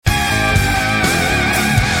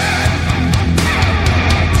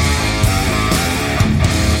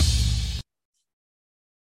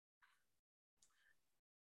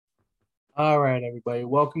All right, everybody.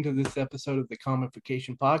 Welcome to this episode of the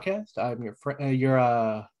Comicfication Podcast. I'm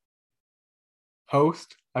your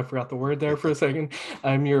host. I forgot the word there for a second.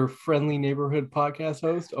 I'm your friendly neighborhood podcast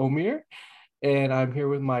host, Omer, and I'm here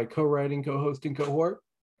with my co-writing, co-host, and cohort,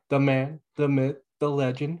 the man, the myth, the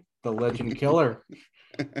legend killer.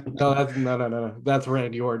 No. That's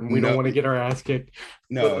Randy Orton. We don't want to get our ass kicked.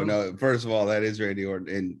 No. First of all, that is Randy Orton.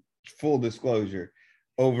 And full disclosure,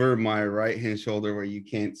 over my right-hand shoulder where you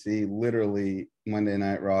can't see, literally Monday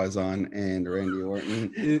Night Raw is on, and Randy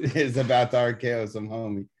Orton is about to RKO some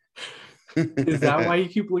homie. Is that why you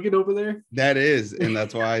keep looking over there? That is, and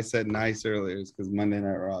that's why I said nice earlier, is because Monday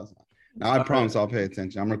Night Raw is on. Now, I promise I'll pay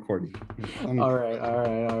attention. I'm recording. All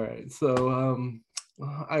right. So,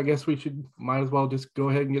 I guess might as well just go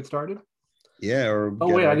ahead and get started. Yeah.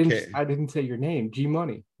 I didn't say your name.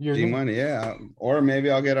 G-Money. G-Money, yeah. Or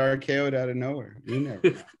maybe I'll get RKO'd out of nowhere. You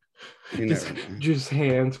never. Just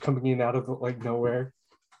hands coming in out of nowhere.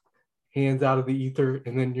 Hands out of the ether,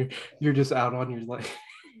 and then you're just out on your leg.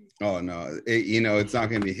 Oh no! It's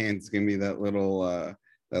not gonna be hands. It's gonna be that little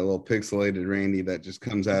pixelated Randy that just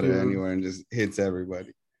comes out of anywhere and just hits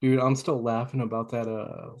everybody. Dude, I'm still laughing about that.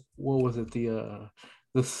 What was it? The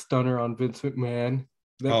stunner on Vince McMahon.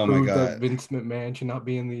 That proved that Vince McMahon should not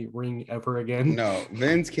be in the ring ever again. No,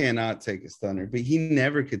 Vince cannot take a stunner, but he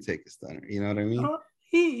never could take a stunner. You know what I mean?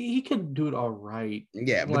 He could do it all right.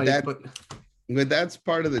 Yeah, but that's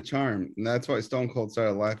part of the charm, and that's why Stone Cold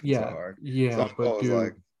started laughing so hard. Yeah, Stone Cold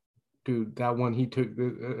was dude, that one he took,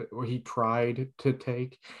 or he tried to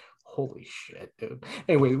take. Holy shit, dude.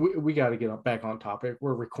 Anyway, we got to get back on topic.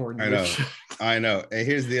 We're recording. I know. And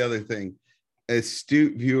here's the other thing.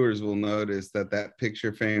 Astute viewers will notice that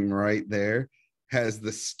picture frame right there has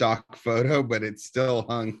the stock photo, but it's still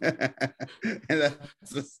hung. And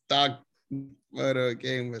that's the stock photo it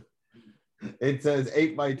came with. It says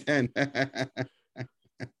 8x10.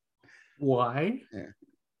 Why?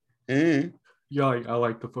 Yeah. Yeah, I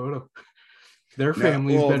like the photo. Their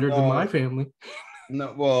family is better than my family.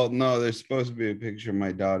 No, there's supposed to be a picture of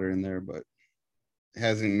my daughter in there, but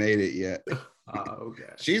hasn't made it yet.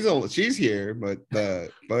 Okay. She's here, but the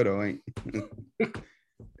photo ain't.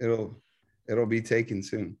 It'll be taken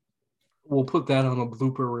soon. We'll put that on a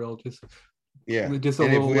blooper reel. Just a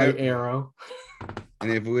and little light arrow.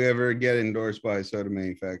 And if we ever get endorsed by a soda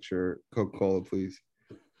manufacturer, Coca-Cola, please.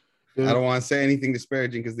 Dude. I don't want to say anything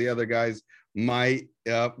disparaging because the other guys might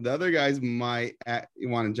want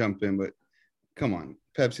to jump in, but come on,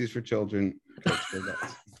 Pepsi's for children, Coke's for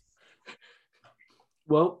adults.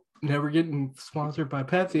 Well, never getting sponsored by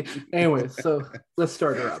Pepsi. Anyway, so let's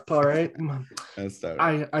start her up. All right. Let's start.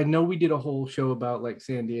 I know we did a whole show about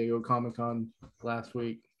San Diego Comic-Con last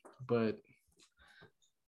week, but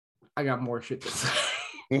I got more shit to say.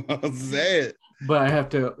 Well, say it. But I have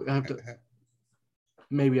to.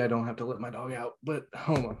 Maybe I don't have to let my dog out. But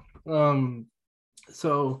hold on.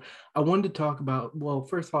 So I wanted to talk about. Well,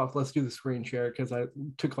 first off, let's do the screen share because I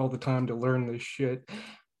took all the time to learn this shit.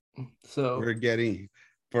 So we're getting,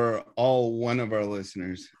 for all one of our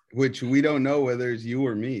listeners, which we don't know whether it's you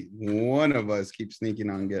or me, one of us keeps sneaking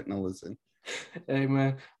on getting a listen. Hey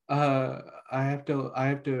man, I have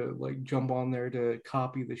to jump on there to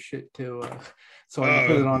copy the shit too, so I can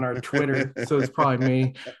put it on our Twitter. So it's probably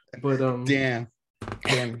me, but damn,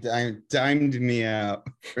 dimed me out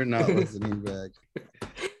for not listening back.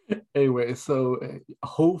 Anyway, so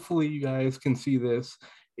hopefully you guys can see this.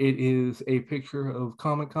 It is a picture of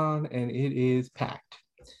Comic-Con, and it is packed.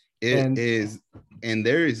 And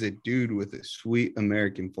there is a dude with a sweet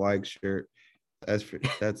American flag shirt.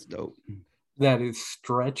 That's dope. That is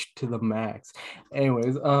stretched to the max.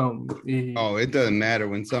 Anyways, it doesn't matter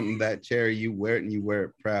when something that cherry, you wear it and you wear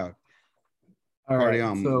it proud. Party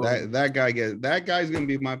on. So, that guy's gonna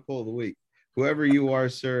be my pull of the week. Whoever you are,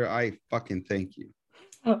 sir, I fucking thank you.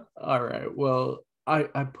 All right. Well, I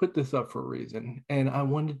put this up for a reason, and I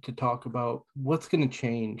wanted to talk about what's going to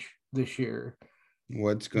change this year.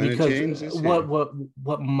 What's going to change this year?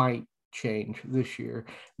 What might change this year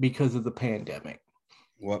because of the pandemic?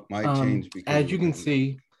 What might change? As you can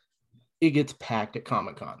see, it gets packed at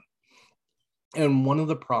Comic-Con, and one of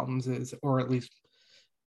the problems is, or at least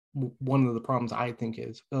one of the problems I think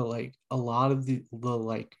is, a lot of the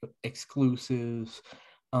exclusives,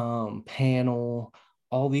 panel.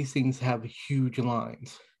 All these things have huge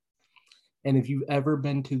lines. And if you've ever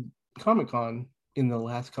been to Comic-Con in the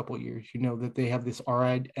last couple of years, you know that they have this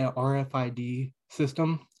RFID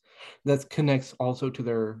system that connects also to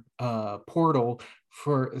their portal.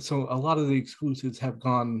 So a lot of the exclusives have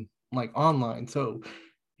gone online. So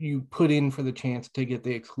you put in for the chance to get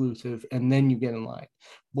the exclusive and then you get in line.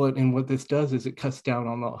 What this does is it cuts down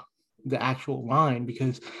on the actual line,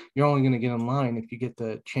 because you're only going to get in line if you get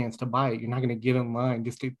the chance to buy it. You're not going to get in line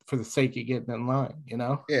just for the sake of getting in line, you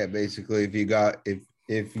know? Yeah, basically,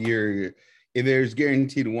 if there's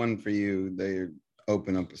guaranteed one for you, they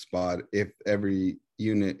open up a spot. If every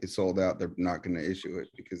unit is sold out, they're not going to issue it,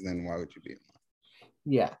 because then why would you be in line?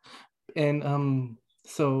 Yeah. And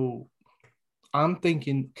so I'm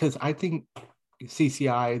thinking, because I think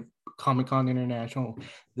CCI, Comic Con International,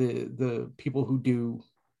 the people who do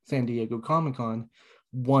San Diego Comic Con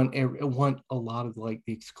want a lot of like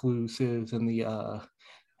the exclusives and the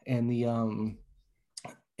and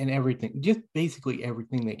everything, just basically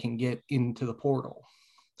everything they can get into the portal.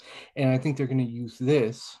 And I think they're going to use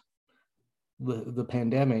the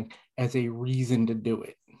pandemic as a reason to do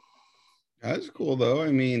it. That's cool, though.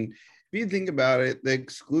 I mean, if you think about it, the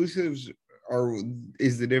exclusives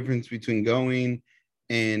is the difference between going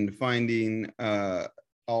and finding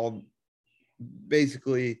all.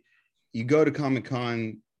 Basically, you go to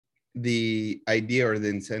Comic-Con, the idea or the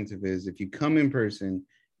incentive is if you come in person,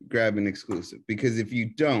 grab an exclusive, because if you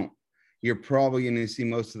don't, you're probably going to see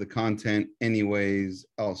most of the content anyways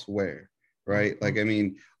elsewhere, right? Like, I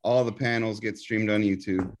mean, all the panels get streamed on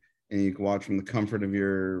YouTube, and you can watch from the comfort of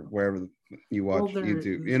your wherever you watch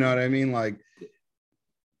YouTube. You know what I mean? Like,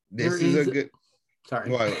 this is a good.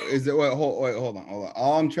 Sorry. What is it? Wait, hold on.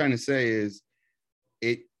 All I'm trying to say is,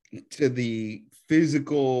 it to the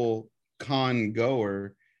physical con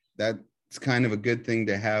goer, that's kind of a good thing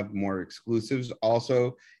to have more exclusives.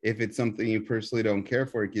 Also, if it's something you personally don't care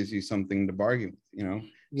for, it gives you something to bargain with, you know?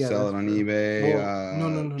 Yeah, sell it on true. eBay.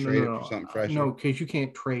 Well, trade it for something fresher. No, because you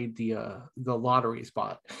can't trade the lottery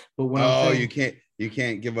spot. But when I'm saying, you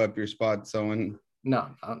can't give up your spot, someone. No.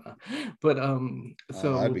 But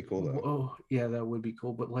so that'd be cool though. Oh yeah, that would be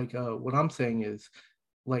cool. But like what I'm saying is,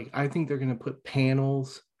 like, I think they're gonna put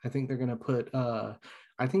panels. I think they're gonna put a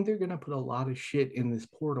lot of shit in this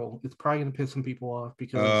portal. It's probably gonna piss some people off,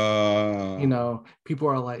 because you know, people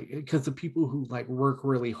are like, because the people who like work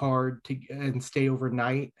really hard and stay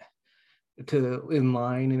overnight in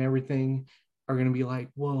line and everything are gonna be like,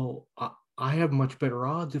 well, I have much better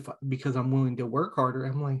odds because I'm willing to work harder.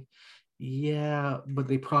 I'm like, yeah, but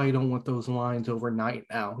they probably don't want those lines overnight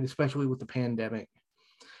now, especially with the pandemic.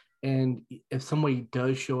 And if somebody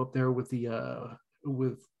does show up there with the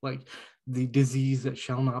disease that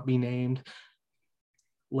shall not be named,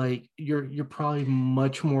 like, you're probably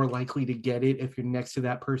much more likely to get it if you're next to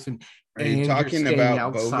that person. Are you talking about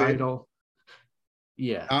outside Bovid?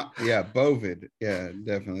 Yeah. Yeah, Bovid. Yeah,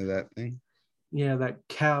 definitely that thing. Yeah, that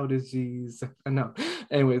cow disease. No.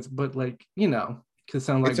 Anyways, but like, you know, could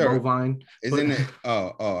sound like bovine. Isn't it?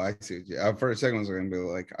 Oh, I see. For a second, I was going to be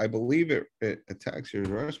like, I believe it attacks your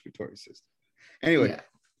respiratory system. Anyway, yeah.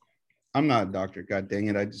 I'm not a doctor. God dang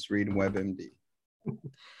it. I just read WebMD.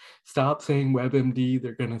 Stop saying WebMD.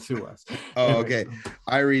 They're going to sue us. Oh, okay.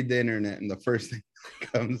 I read the internet, and the first thing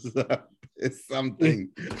that comes up is something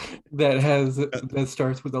that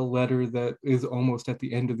starts with a letter that is almost at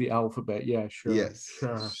the end of the alphabet. Yeah, sure. Yes.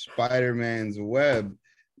 Sure. Spider-Man's web.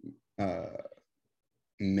 Dr.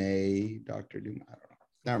 Doom. I don't know.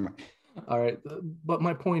 Never mind. All right. But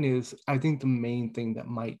my point is, I think the main thing that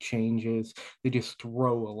might change is they just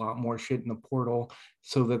throw a lot more shit in the portal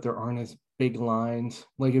so that there aren't as big lines.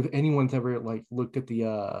 Like, if anyone's ever like looked at the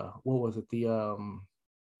what was it?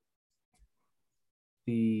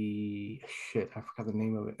 The shit, I forgot the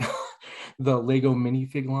name of it. The Lego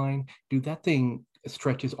minifig line. Dude, that thing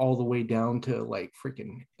stretches all the way down to like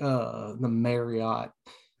freaking the Marriott.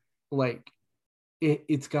 Like,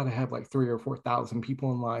 it's got to have like 3,000 or 4,000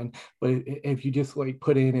 people in line, but if you just like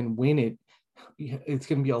put in and win it, it's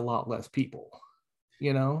going to be a lot less people,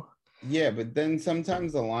 you know? Yeah, but then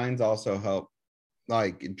sometimes the lines also help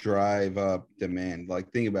like drive up demand.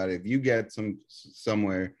 Like, think about it. If you get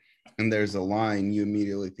somewhere and there's a line, you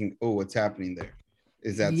immediately think, oh, what's happening there?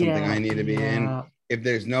 Is that something I need to be in? If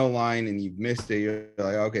there's no line and you've missed it, you're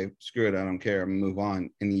like, okay, screw it, I don't care, I'm gonna move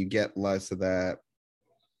on. And you get less of that.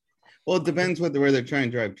 Well, it depends where they're trying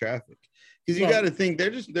to drive traffic, because you got to think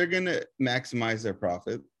they're going to maximize their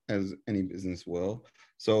profit, as any business will.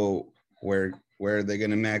 So where are they going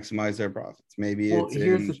to maximize their profits? Maybe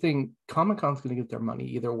here's the thing: Comic-Con's going to get their money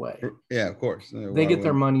either way. Yeah, of course. They get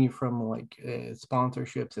their money from like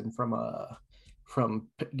sponsorships and from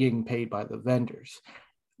getting paid by the vendors.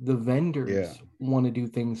 The vendors want to do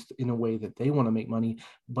things in a way that they want to make money,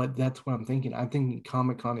 but that's what I'm thinking. I'm thinking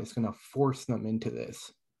Comic-Con is going to force them into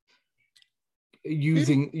this.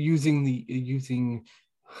 Using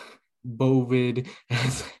Bovid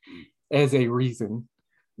as a reason.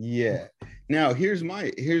 Yeah. Now here's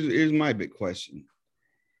my big question.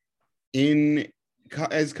 In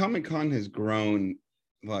as Comic Con has grown,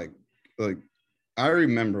 like I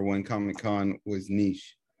remember when Comic Con was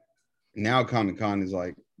niche. Now Comic Con is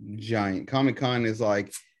like giant. Comic Con is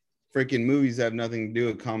like freaking movies that have nothing to do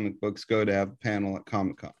with comic books go to have a panel at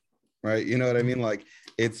Comic Con, right? You know what I mean? Like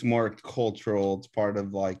it's more cultural. It's part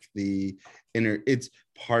of like it's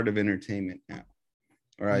part of entertainment now,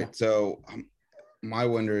 right? Yeah. So my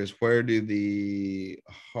wonder is where do the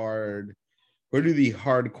hardcore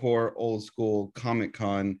old school Comic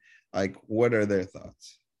Con, like what are their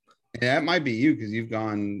thoughts? And that might be you because you've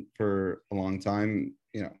gone for a long time,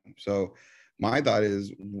 you know. So my thought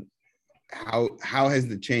is how has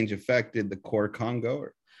the change affected the core con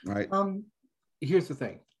goer, right? Here's the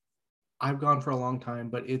thing. I've gone for a long time,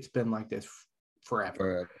 but it's been like this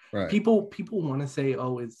forever. Right. People want to say,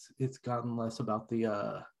 oh, it's gotten less about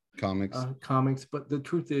the comics, but the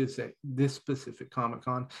truth is that this specific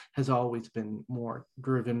Comic-Con has always been more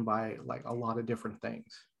driven by like a lot of different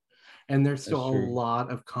things. And there's still a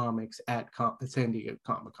lot of comics at San Diego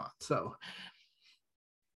Comic-Con. So,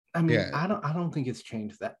 I mean, I don't think it's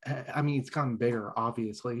changed that. I mean, it's gotten bigger,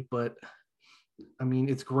 obviously, but I mean,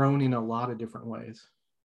 it's grown in a lot of different ways.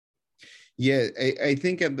 Yeah, I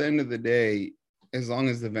think at the end of the day, as long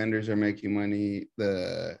as the vendors are making money,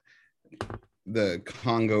 the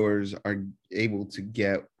con-goers are able to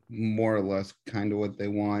get more or less kind of what they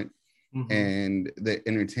want. Mm-hmm. And the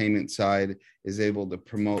entertainment side is able to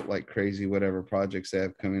promote like crazy whatever projects they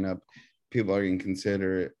have coming up. People are going to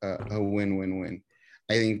consider it a win-win-win.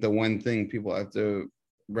 I think the one thing people have to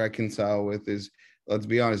reconcile with is, let's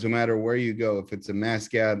be honest, no matter where you go, if it's a mass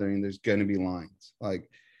gathering, there's going to be lines. Like,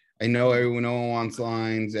 I know no one wants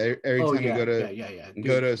lines. Every time you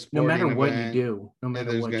go to a sporting no matter event, what you do,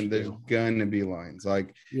 there's gonna be lines.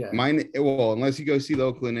 Like mine. Well, unless you go see the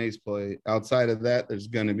Oakland A's play, outside of that, there's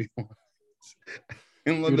gonna be lines.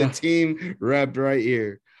 And let the team repped right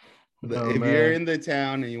here. If you're in the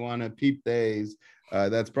town and you want to peep the A's,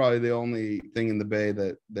 that's probably the only thing in the Bay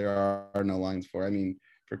that there are no lines for. I mean,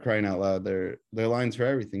 for crying out loud, there are lines for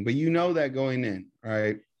everything. But you know that going in,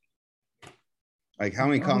 right? Like how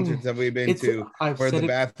many concerts have we been to where the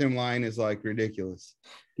bathroom line is like ridiculous?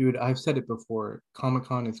 Dude, I've said it before.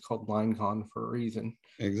 Comic-Con is called LineCon for a reason.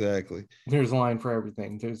 Exactly. There's a line for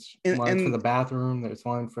everything. There's lines for the bathroom. There's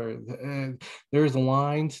line for there's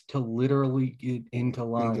lines to literally get into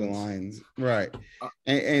lines. Right.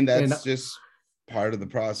 And that's just part of the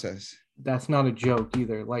process. That's not a joke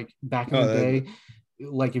either. Like back in the day,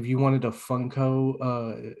 like if you wanted a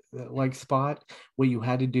Funko like spot, what you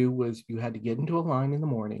had to do was you had to get into a line in the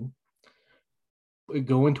morning,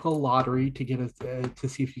 go into a lottery to get to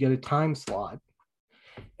see if you get a time slot,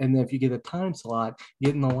 and then if you get a time slot,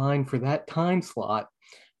 get in the line for that time slot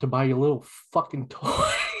to buy your little fucking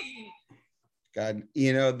toy. God,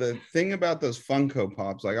 you know the thing about those Funko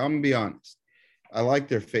Pops, like I'm gonna be honest, I like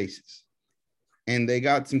their faces, and they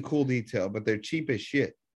got some cool detail, but they're cheap as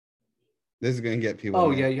shit. This is gonna get people. Oh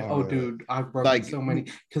yeah. Oh, dude, I've broken so many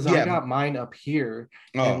because I got mine up here,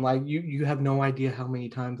 and like you have no idea how many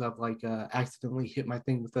times I've like accidentally hit my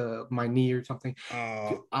thing with my knee or something.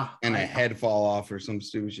 And a head fall off or some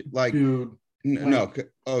stupid shit. Like, dude, no.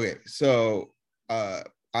 Okay, so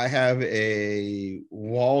I have a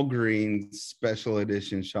Walgreens special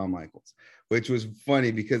edition Shawn Michaels, which was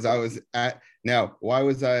funny because I was why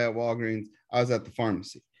was I at Walgreens? I was at the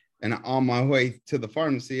pharmacy. And on my way to the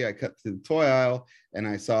pharmacy, I cut to the toy aisle and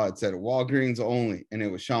I saw it said Walgreens only. And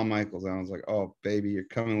it was Shawn Michaels. And I was like, oh, baby, you're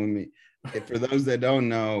coming with me. For those that don't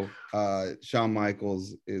know, Shawn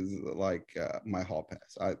Michaels is like my hall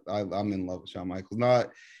pass. I'm in love with Shawn Michaels.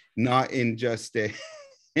 Not in just a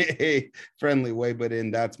friendly way, but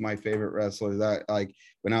in that's my favorite wrestler. That like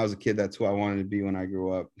when I was a kid, that's who I wanted to be when I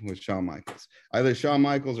grew up, was Shawn Michaels. Either Shawn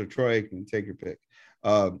Michaels or Troy Aikman, take your pick.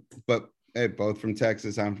 But hey, both from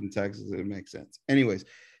Texas. I'm from Texas. It makes sense. Anyways,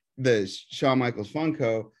 the Shawn Michaels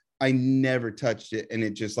Funko, I never touched it. And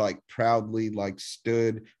it just like proudly like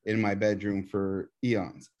stood in my bedroom for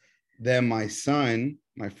eons. Then my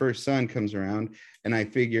first son comes around and I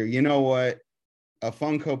figure, you know what? A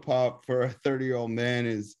Funko Pop for a 30-year-old man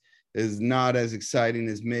is not as exciting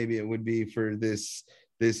as maybe it would be for this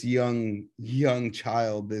young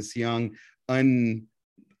child, this young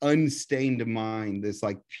unstained mind, this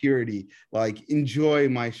like purity, like enjoy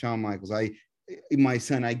my Shawn Michaels. My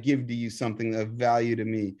son, I give to you something of value to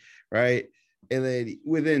me, right? And then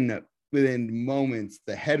within moments,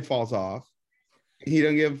 the head falls off. He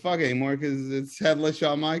don't give a fuck anymore because it's headless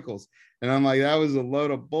Shawn Michaels. And I'm like, that was a load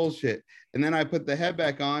of bullshit. And then I put the head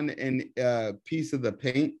back on and a piece of the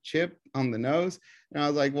paint chip on the nose. And I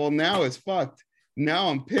was like, well, now it's fucked. Now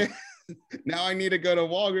I'm pissed. Now I need to go to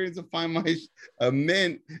Walgreens to find my a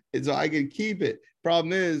mint so I can keep it.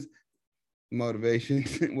 Problem is, motivation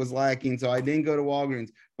was lacking, so I didn't go to Walgreens,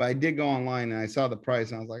 but I did go online and I saw the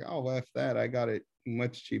price and I was like, oh, well, F that, I got it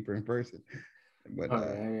much cheaper in person. But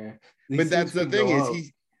yeah. But that's the thing is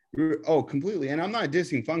he's completely, and I'm not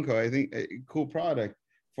dissing Funko. I think a cool product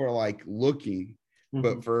for like looking,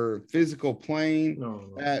 but for physical playing,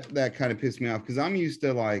 that kind of pissed me off because I'm used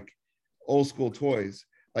to like old school toys.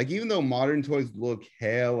 Like even though modern toys look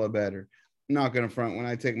hella better, I'm not gonna front, when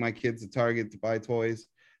I take my kids to Target to buy toys,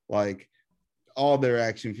 like all their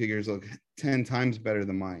action figures look 10 times better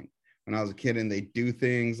than mine when I was a kid, and they do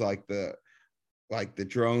things like the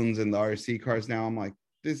drones and the RC cars. Now I'm like,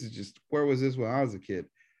 this is just, where was this when I was a kid?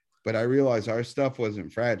 But I realized our stuff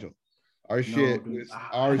wasn't fragile. Our shit was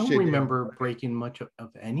our shit. I don't remember breaking much of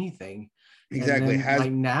anything. Exactly. And then,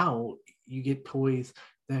 like now you get toys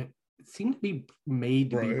that seem to be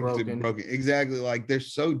made to be broken. Exactly. Like they're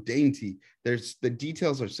so dainty. The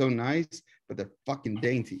details are so nice, but they're fucking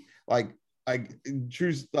dainty. Like I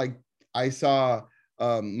saw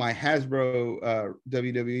my Hasbro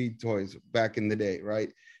WWE toys back in the day,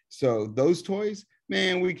 right? So those toys,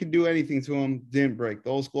 man, we could do anything to them. Didn't break. The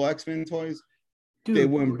old school X-Men toys, dude, they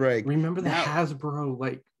wouldn't break. Remember the Hasbro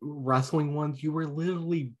like wrestling ones? You were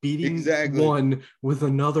literally beating one with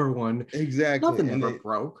another one. Exactly. Nothing ever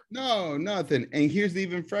broke. No, nothing. And here's the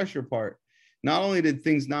even fresher part. Not only did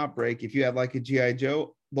things not break, if you had like a G.I.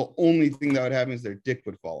 Joe, the only thing that would happen is their dick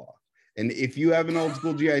would fall off. And if you have an old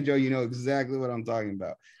school G.I. Joe, you know exactly what I'm talking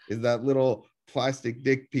about. Is that little plastic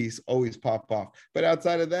dick piece always pop off. But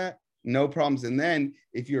outside of that, no problems. And then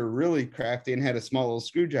if you're really crafty and had a small little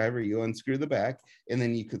screwdriver, you unscrew the back, and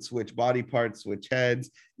then you could switch body parts, switch heads.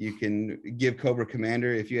 You can give Cobra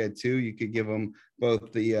Commander, if you had two, you could give them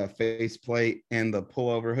both the face plate and the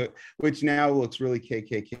pullover hood, which now looks really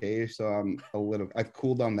KKK. So I've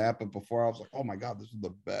cooled on that. But before I was like, oh my God, this is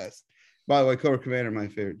the best. By the way, Cobra Commander, my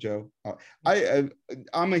favorite, Joe.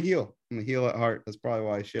 I'm a heel. I'm a heel at heart. That's probably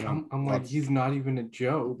why I shit on. I'm like, he's not even a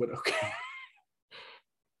Joe, but okay.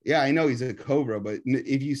 Yeah, I know he's a Cobra, but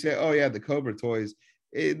if you say, oh yeah, the Cobra toys,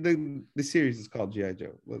 the series is called G.I.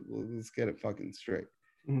 Joe. Let's get it fucking straight.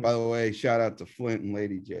 By the way, shout out to Flint and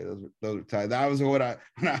Lady J. Those are tied. That was when I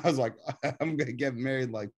was like, I'm gonna get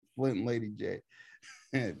married like Flint and Lady J.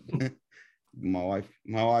 my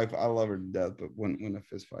wife, I love her to death, but when a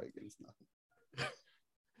fist fight against nothing.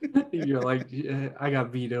 You're like, yeah, I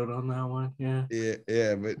got vetoed on that one.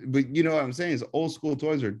 Yeah, but you know what I'm saying is old school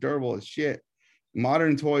toys are durable as shit.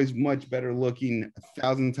 Modern toys much better looking,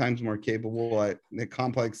 1,000 times more capable at the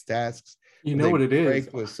complex tasks. You know what it is?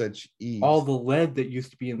 Break with such ease. All the lead that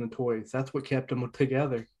used to be in the toys, that's what kept them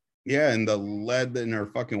together. Yeah, and the lead in our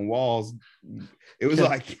fucking walls, it was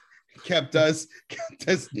kept us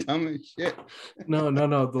dumb as shit. No.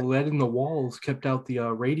 The lead in the walls kept out the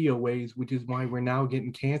radio waves, which is why we're now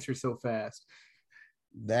getting cancer so fast.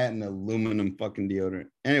 That and aluminum fucking deodorant.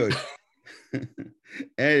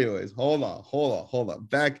 Anyways, hold on.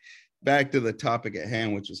 Back to the topic at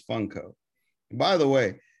hand, which is Funko. By the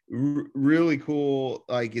way, really cool.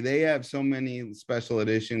 Like they have so many special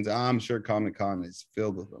editions. I'm sure Comic-Con is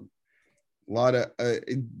filled with them. A lot of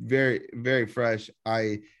very, very fresh.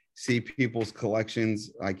 I see people's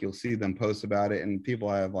collections, like you'll see them post about it, and people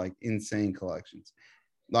have like insane collections.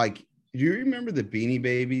 Like, do you remember the Beanie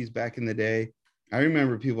Babies back in the day? I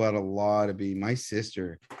remember people had a lot of my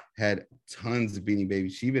sister had tons of Beanie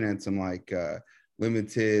Babies. She even had some like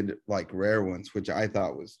limited, like rare ones, which I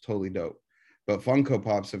thought was totally dope. But Funko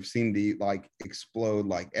Pops have seemed to like explode.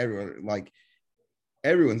 Like everyone's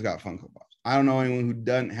got Funko Pops. I don't know anyone who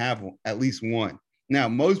doesn't have at least one. Now,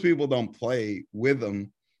 most people don't play with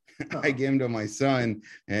them. Oh. I gave them to my son,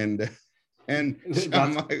 and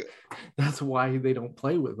that's why they don't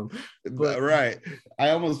play with them. But right, I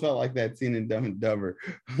almost felt like that scene in Dumb and Dumber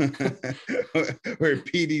where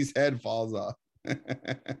Petey's head falls off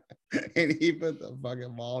and he put the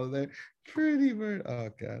fucking ball in there. Pretty bird. Oh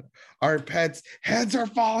God, our pets' heads are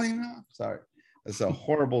falling off. Sorry, that's a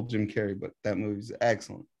horrible Jim Carrey, but that movie's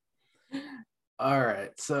excellent. All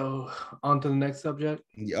right, so on to the next subject.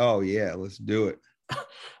 Oh yeah, let's do it.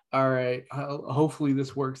 All right. Hopefully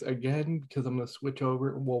this works again because I'm going to switch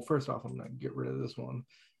over. Well, first off, I'm going to get rid of this one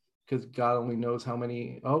because God only knows how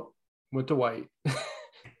many. Oh, went to white.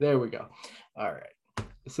 There we go. All right.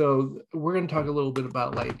 So we're going to talk a little bit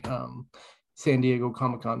about like San Diego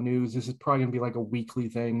Comic-Con news. This is probably going to be like a weekly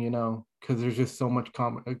thing, because there's just so much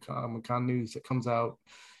Comic-Con news that comes out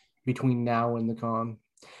between now and the con.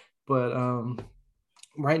 But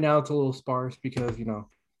right now it's a little sparse because,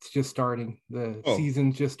 It's just starting. The Oh.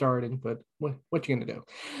 season's just starting, but what you gonna do?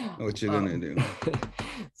 What you gonna do?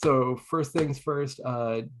 So first things first,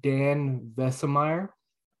 Dan Vesemeyer.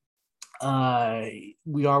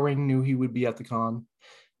 We already knew he would be at the con,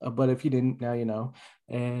 but if you didn't, now you know.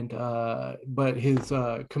 And but his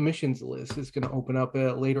commissions list is going to open up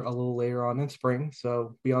a little later on in spring,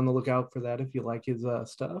 so be on the lookout for that if you like his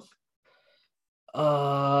stuff.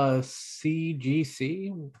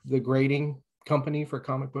 CGC, the grading company for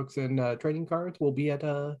comic books and trading cards, will be at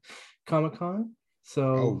Comic-Con.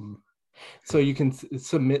 So you can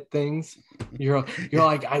submit things. You're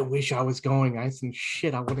like, I wish I was going. I have some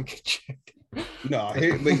shit I want to get checked. No,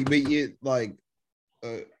 but you like,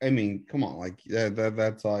 I mean, come on, like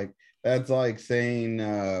that's like saying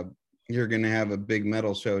you're gonna have a big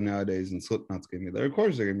metal show nowadays and Slipknot's gonna be there. Of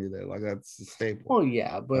course they're gonna be there. Like that's the staple. Well,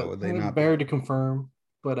 yeah, but would they not better to confirm.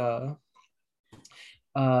 But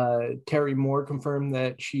Terry Moore confirmed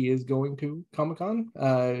that she is going to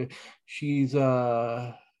Comic-Con. She's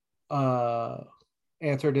answered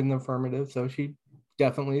in the affirmative, so she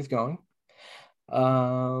definitely is going.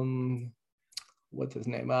 What's his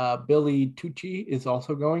name? Billy Tucci is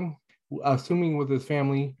also going, assuming with his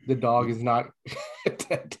family. The dog is not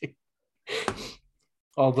attending.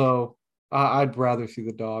 Although I'd rather see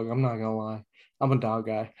the dog. I'm not gonna lie. I'm a dog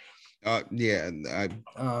guy. Yeah.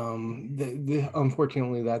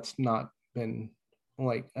 Unfortunately, that's not been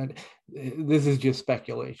like. This is just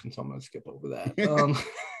speculation, so I'm gonna skip over that.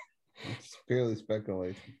 It's purely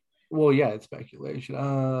speculation. Well, yeah, it's speculation.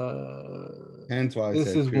 Hence why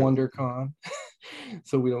this is WonderCon,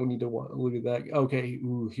 so we don't need to look at that. Okay,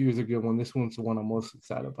 here's a good one. This one's the one I'm most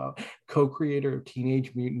excited about. Co-creator of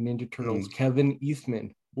Teenage Mutant Ninja Turtles, Kevin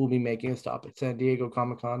Eastman, will be making a stop at San Diego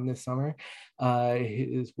Comic-Con this summer.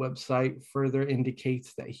 His website further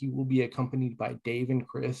indicates that he will be accompanied by Dave and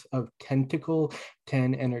Chris of Tentacle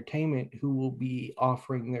 10 Entertainment, who will be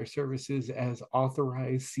offering their services as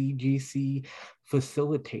authorized CGC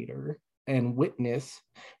facilitator and witness,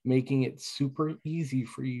 making it super easy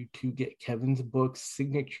for you to get Kevin's book's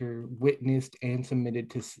signature witnessed and submitted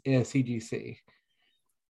to CGC.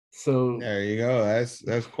 So there you go.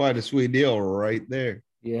 That's quite a sweet deal right there.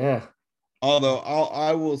 Yeah. Although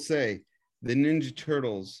I will say the Ninja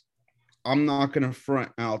Turtles, I'm not going to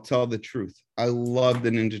front. I'll tell the truth. I loved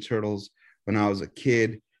the Ninja Turtles when I was a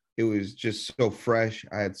kid. It was just so fresh.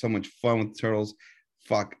 I had so much fun with the Turtles.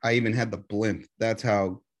 Fuck, I even had the blimp. That's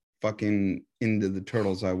how fucking into the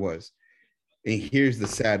Turtles I was. And here's the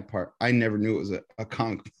sad part. I never knew it was a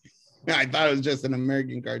comic book. I thought it was just an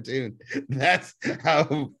American cartoon. That's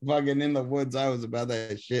how fucking in the woods I was about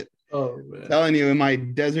that shit. Oh, man. Telling you, in my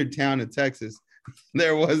desert town of Texas,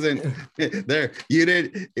 there wasn't there. You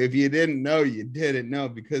did. If you didn't know, you didn't know,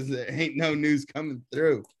 because there ain't no news coming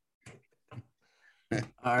through.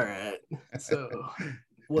 All right. So,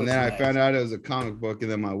 and then I found out it was a comic book,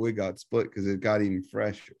 and then my wig got split because it got even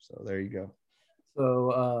fresher. So there you go.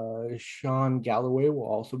 So Sean Galloway will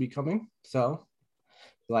also be coming. So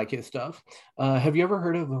like his stuff. Have you ever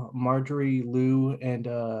heard of Marjorie Liu and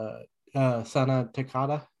Sana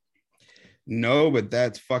Takada? No, but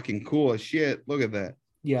that's fucking cool as shit. Look at that.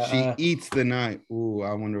 Yeah. She eats the night. Ooh,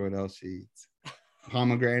 I wonder what else she eats.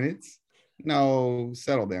 Pomegranates? No,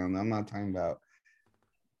 settle down. I'm not talking about.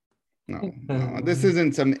 No. This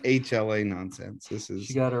isn't some HLA nonsense. This is.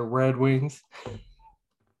 She got her Red Wings.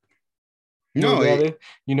 You know what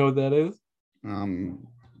that is?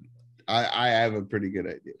 I have a pretty good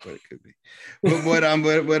idea what it could be. But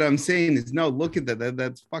what I'm saying is, no, look at that.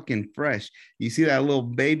 That's fucking fresh. You see that little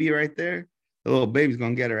baby right there? The little baby's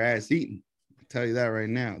gonna get her ass eaten. I'll tell you that right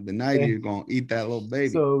now. The night you're gonna eat that little baby.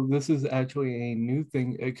 So this is actually a new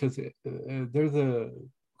thing, because they're the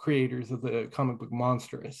creators of the comic book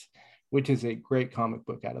Monstrous, which is a great comic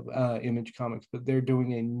book out of Image Comics, but they're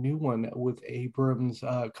doing a new one with Abrams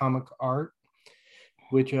comic art,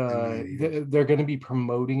 which they're going to be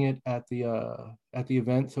promoting it at the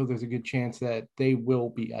event. So there's a good chance that they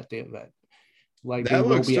will be at the event. Like that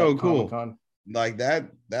looks so cool. Comic-Con. Like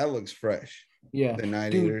that looks fresh. Yeah, the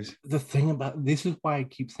Night Dude, Eaters. The thing about this is why I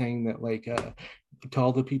keep saying that, like, to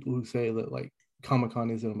all the people who say that like Comic-Con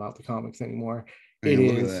isn't about the comics anymore. It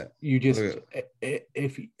is. You just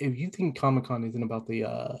if you think Comic-Con isn't about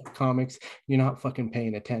the comics, you're not fucking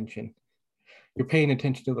paying attention. You're paying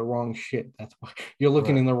attention to the wrong shit. That's why you're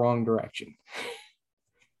looking in the wrong direction.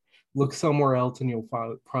 Look somewhere else and you'll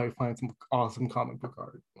probably find some awesome comic book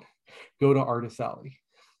art. Go to Artist Alley.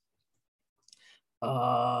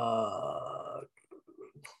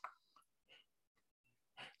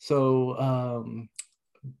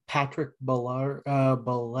 Patrick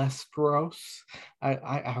Balestros.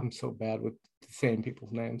 I'm so bad with saying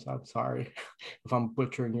people's names. I'm sorry if I'm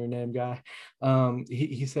butchering your name, guy.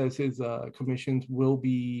 He says his commissions will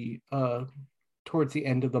be towards the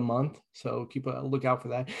end of the month, so keep a lookout for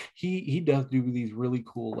that. He does do these really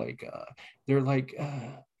cool, like they're like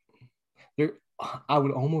they're I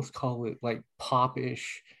would almost call it like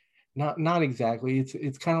pop-ish. Not exactly.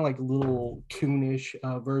 It's kind of like little toonish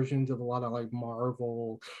versions of a lot of like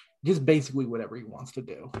Marvel, just basically whatever he wants to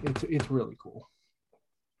do. It's really cool.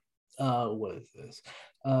 What is this?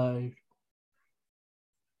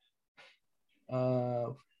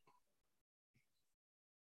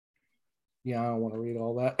 Yeah, I don't want to read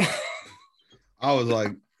all that. I was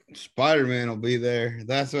like, Spider-Man will be there.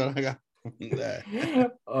 That's what I got from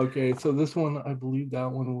that. Okay, so this one, I believe that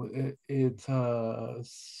one, it's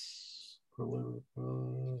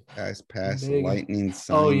Pass big. lightning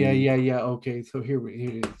sign. Oh yeah. Okay, so here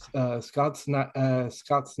it is. Scott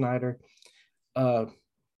Snyder, a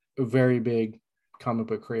very big comic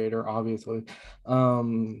book creator, obviously.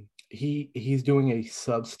 He's doing a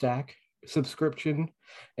Substack subscription,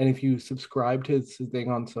 and if you subscribe to his thing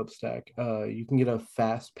on Substack, you can get a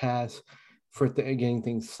fast pass for getting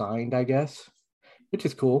things signed, I guess, which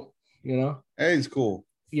is cool. Hey, it's cool.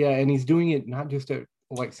 Yeah, and he's doing it not just at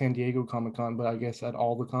like San Diego Comic-Con, but I guess at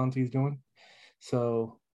all the cons he's doing.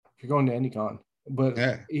 So if you're going to any con, but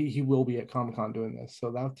Yeah. he will be at Comic-Con doing this,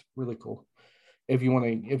 so that's really cool. If you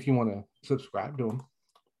want to subscribe to him.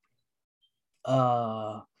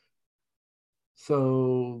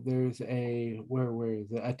 So there's where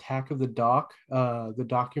is it? Attack of the Doc, the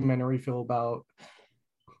documentary film about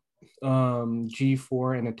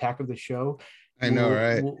G4 and Attack of the Show. I know,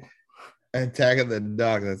 right? Attack of the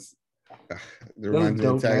Doc. That's reminds me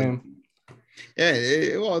of Attack.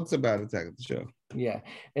 Well, it's about Attack of the Show. Yeah.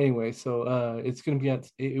 Anyway, so it's gonna be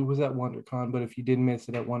it was at WonderCon, but if you did miss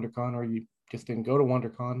it at WonderCon, or you just didn't go to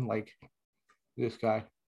WonderCon, like this guy,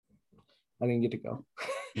 I didn't get to go.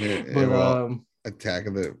 Yeah, but well, Attack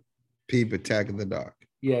of the Doc.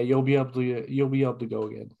 Yeah, you'll be able to go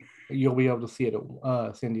again. You'll be able to see it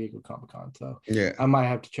at San Diego Comic-Con. So yeah, I might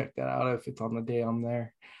have to check that out if it's on the day I'm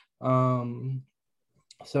there.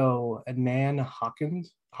 So Nan Hawken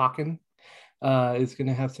is going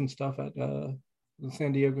to have some stuff at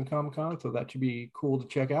San Diego Comic-Con, so that should be cool to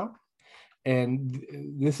check out. And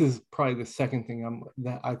this is probably the second thing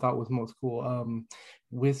that I thought was most cool.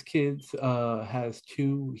 WizKids has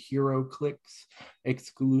 2 Hero Clicks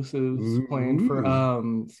exclusives planned for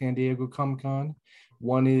San Diego Comic-Con.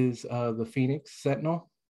 One is the Phoenix Sentinel.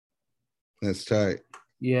 That's tight.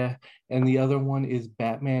 Yeah, and the other one is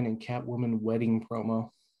Batman and Catwoman wedding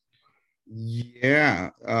promo.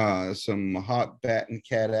 Yeah, some hot bat and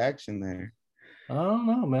cat action there. I don't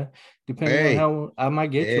know, man. Depending on how I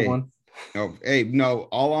might get you one. Oh, hey, no.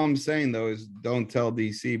 All I'm saying though is don't tell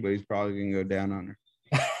DC, but he's probably gonna go down on her.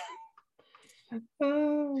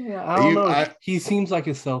 I don't know. He seems like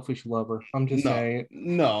a selfish lover. I'm just saying.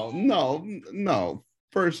 No.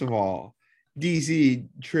 First of all, DC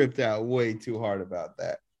tripped out way too hard about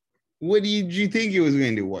that. What did you think he was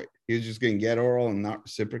going to do? What? He was just going to get oral and not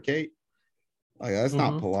reciprocate? Like, that's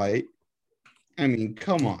not polite. I mean,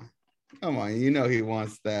 come on. You know he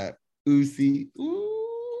wants that oozy. Ooh.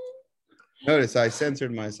 Notice I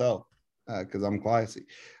censored myself because I'm classy.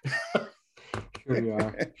 Sure you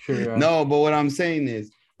are. No, but what I'm saying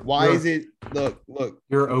is, is it? Look.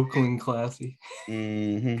 You're Oakland classy.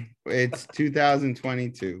 Mm-hmm. It's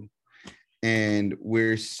 2022, and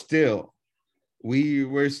we're still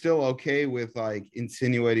okay with like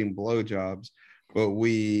insinuating blowjobs, but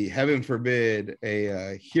we, heaven forbid,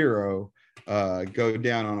 a hero go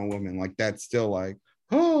down on a woman. Like that's still like,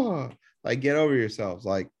 oh, like get over yourselves.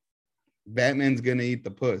 Like Batman's gonna eat the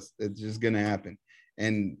puss. It's just gonna happen.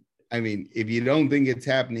 And I mean, if you don't think it's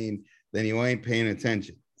happening, then you ain't paying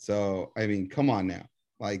attention. So, I mean, come on now.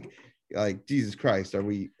 Like Jesus Christ, are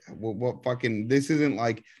we, what fucking, this isn't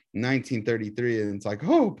like 1933 and it's like,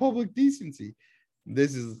 oh, public decency.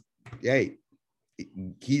 This is, hey,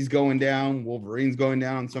 he's going down. Wolverine's going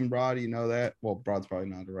down on some broad. You know that? Well, broad's probably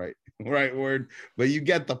not the right word, but you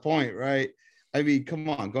get the point, right? I mean, come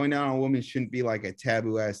on. Going down on a woman shouldn't be like a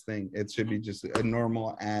taboo ass thing. It should be just a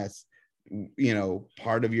normal ass,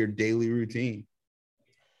 part of your daily routine.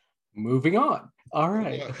 Moving on. All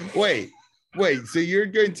right. Wait. So you're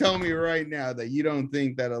going to tell me right now that you don't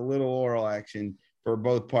think that a little oral action for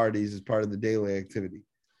both parties is part of the daily activity?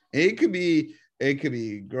 It could be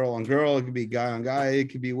girl on girl. It could be guy on guy. It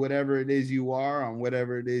could be whatever it is you are on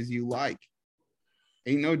whatever it is you like.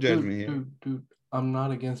 Ain't no judgment here. Dude, I'm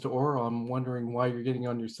not against oral. I'm wondering why you're getting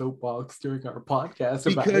on your soapbox during our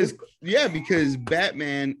podcast about it. Because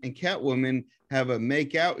Batman and Catwoman have a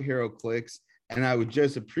make out hero clicks, And I would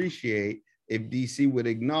just appreciate if DC would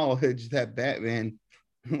acknowledge that Batman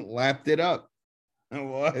lapped it up.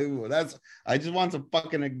 I just want some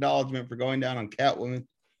fucking acknowledgement for going down on Catwoman.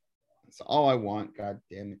 That's all I want. God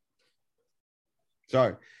damn it.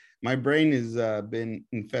 Sorry. My brain has been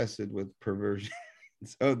infested with perversion.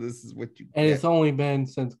 So this is what you And get. it's only been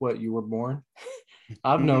since what, you were born?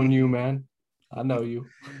 I've known you, man. I know you.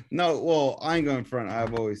 No, well, I ain't going front.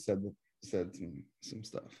 I've always said some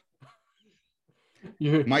stuff. He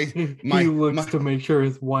looks to make sure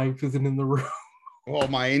his wife isn't in the room. Well,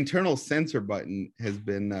 my internal censor button has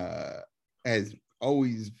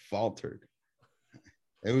always faltered.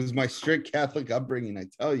 It was my strict Catholic upbringing, I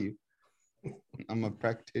tell you. I'm a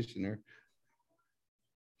practitioner.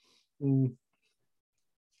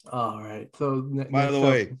 All right. So by the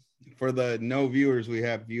way, for the no viewers we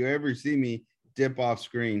have, if you ever see me dip off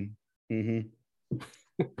screen,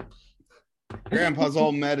 Grandpa's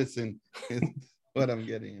old medicine is what I'm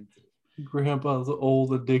getting into. Grandpa's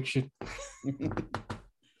old addiction. My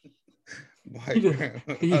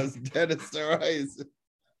grandpa's dead of psoriasis.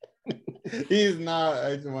 He's not.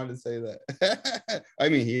 I just wanted to say that. I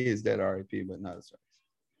mean, he is dead, R.I.P., but not psoriasis.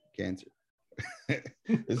 Cancer.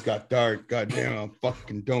 This got dark. God damn, I'm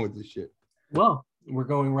fucking done with this shit. Well, we're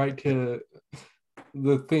going right to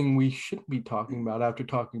the thing we should be talking about after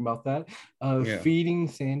talking about that. Feeding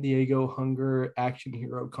San Diego Hunger Action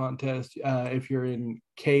Hero Contest. If you're in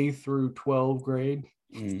K through 12th grade.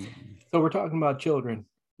 So we're talking about children.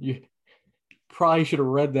 You probably should have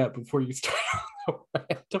read that before you started.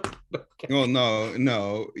 Okay. Well,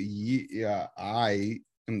 no. Yeah, I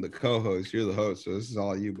am the co-host. You're the host, so this is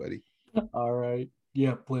all you, buddy. All right.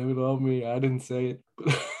 Yeah, blame it on me. I didn't say it.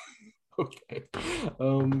 Okay.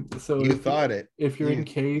 So you thought it. If you're in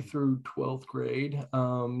K through 12th grade,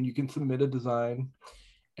 you can submit a design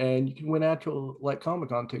and you can win actual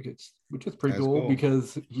Comic-Con tickets, which is pretty cool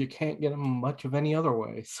because you can't get them much of any other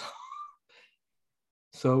way.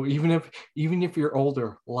 So even if you're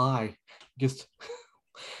older, just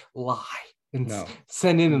lie and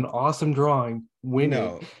send in an awesome drawing, win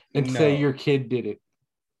it, and say your kid did it.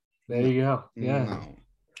 There you go. Yeah.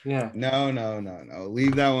 No.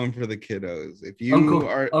 Leave that one for the kiddos. If you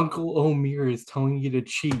Uncle Omer is telling you to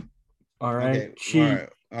cheat. All right. Okay, cheat.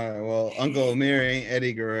 All right. Well, Uncle Omer ain't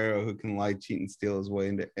Eddie Guerrero who can lie, cheat, and steal his way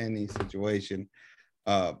into any situation.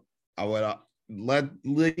 I would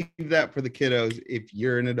leave that for the kiddos. If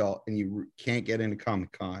you're an adult and you can't get into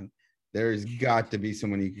Comic-Con, there's got to be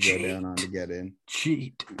someone you can go down on to get in.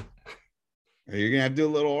 Cheat. Or you're gonna have to do a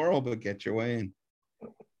little oral, but get your way in.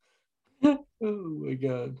 Oh my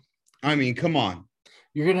god. I mean, come on.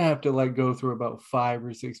 You're gonna have to go through about 5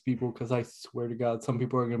 or 6 people, because I swear to God, some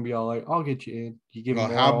people are gonna be all like, "I'll get you in." You give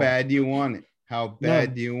them how bad do you want it? How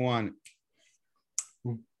bad do you want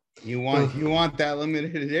it? You want that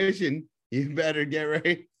limited edition? You better get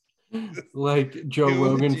ready. Like Joe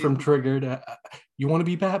Rogan from Triggered. You want to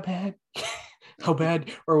be Batman? How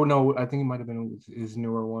bad? Or no, I think it might have been his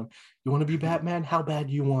newer one. You want to be Batman? How bad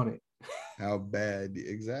do you want it? How bad?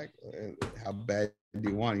 Exactly. How bad do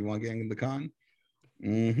you want? You want to get in the con?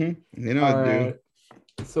 You know what, dude.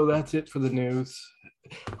 So that's it for the news.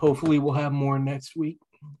 Hopefully we'll have more next week.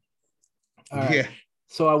 All right. Yeah.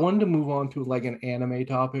 So I wanted to move on to an anime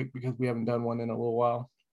topic because we haven't done one in a little while.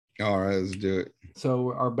 All right, let's do it.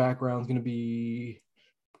 So our background's going to be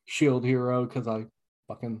Shield Hero because I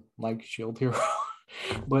fucking like Shield Hero.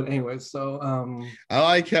 But anyway, so I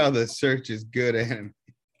like how the search is good anime.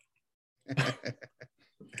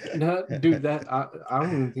 No, dude, I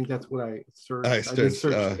don't even think that's what I searched. I just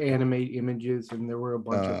searched anime images, and there were a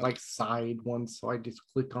bunch of side ones. So I just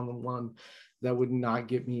clicked on the one that would not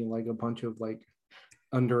get me a bunch of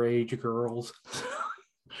underage girls.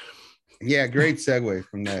 Yeah, great segue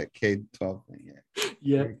from that K-12 thing.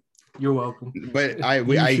 Yeah, you're welcome. But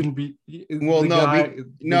shouldn't be. Well,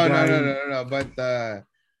 no. But the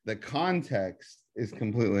context is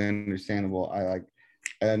completely understandable. I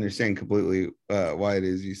understand completely why it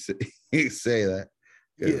is you say that.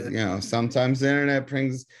 Because sometimes the internet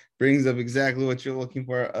brings up exactly what you're looking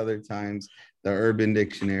for. Other times the Urban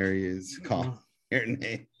Dictionary is calling your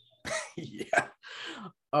name. Yeah.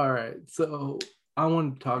 All right. So I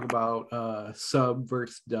want to talk about sub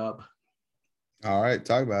versus dub. All right,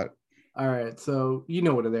 talk about it. All right. So you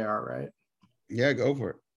know what they are, right? Yeah, go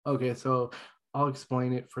for it. Okay, so I'll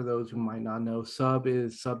explain it for those who might not know. Sub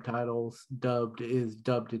is subtitles, dubbed is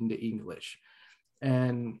dubbed into English.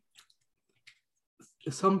 And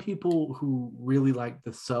some people who really like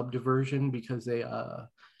the subbed version because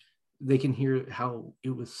they can hear how it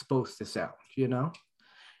was supposed to sound,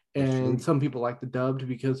 And some people like the dubbed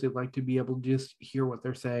because they like to be able to just hear what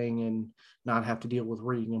they're saying and not have to deal with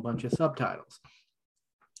reading a bunch of subtitles.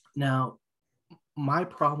 Now, my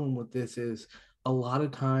problem with this is a lot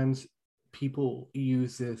of times people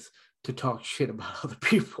use this to talk shit about other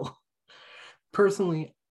people.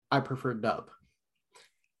 Personally, I prefer dub.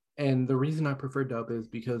 And the reason I prefer dub is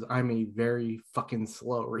because I'm a very fucking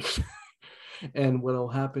slow reader. And what'll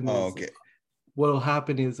happen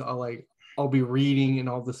is I'll be reading and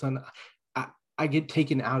all of a sudden I get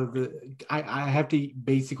taken out of I have to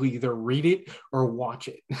basically either read it or watch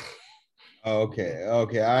it.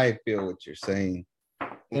 Okay, I feel what you're saying.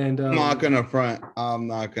 And I'm not gonna front. I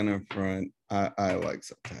like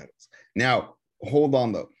subtitles. Now, hold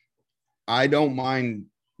on though. I don't mind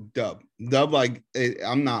dub.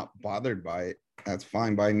 I'm not bothered by it. That's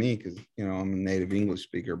fine by me because I'm a native English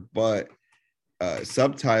speaker. But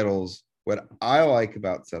subtitles, what I like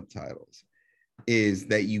about subtitles is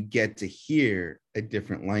that you get to hear a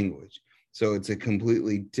different language. So it's a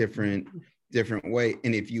completely different way.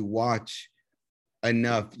 And if you watch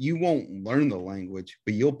enough, you won't learn the language,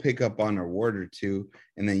 but you'll pick up on a word or two,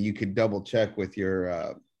 and then you could double check with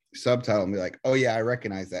your subtitle and be like, oh yeah, I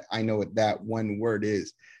recognize that. I know what that one word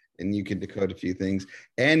is. And you can decode a few things.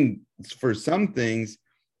 And for some things,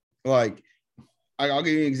 like I'll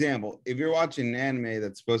give you an example. If you're watching an anime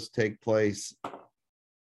that's supposed to take place,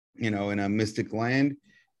 in a mystic land,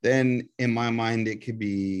 then in my mind it could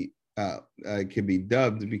be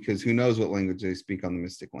dubbed, because who knows what language they speak on the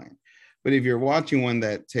mystic land. But if you're watching one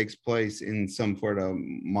that takes place in some sort of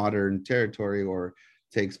modern territory or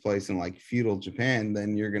takes place in like feudal Japan,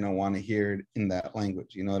 then you're going to want to hear it in that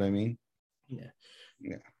language. You know what I mean? Yeah.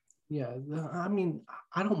 I mean,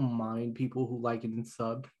 I don't mind people who like it in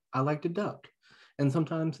subbed. I like it dubbed. And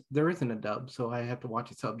sometimes there isn't a dub, so I have to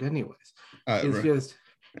watch it subbed anyways.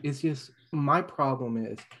 It's just my problem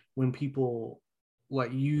is when people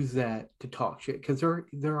like use that to talk shit, because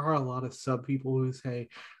there are a lot of sub people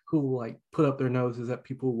who like put up their noses at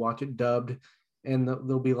people who watch it dubbed, and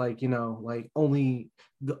they'll be like, you're not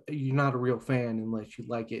a real fan unless you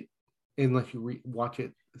like it, unless you watch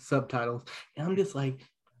it subtitles. And I'm just like,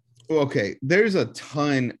 okay, there's a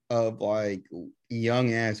ton of like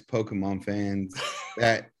young ass Pokemon fans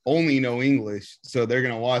that only know English, so they're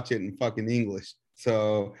gonna watch it in fucking English.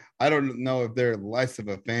 So I don't know if they're less of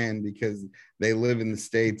a fan because they live in the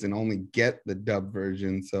States and only get the dub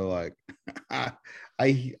version. So like,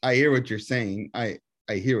 I hear what you're saying. I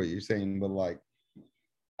hear what you're saying, but like,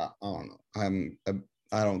 I don't know.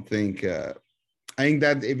 I don't think. I think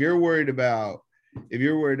that if you're worried about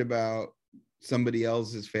somebody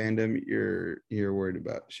else's fandom, you're worried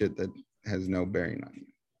about shit that has no bearing on you.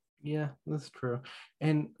 Yeah, that's true.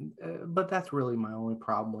 And but that's really my only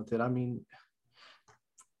problem with it. I mean,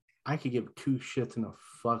 I could give two shits and a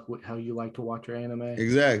fuck with how you like to watch your anime.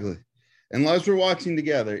 Exactly. Unless we're watching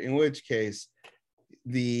together, in which case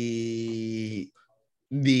the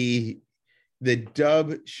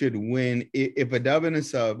dub should win. If a dub and a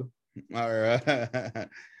sub or a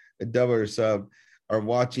dub or a sub are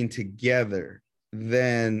watching together,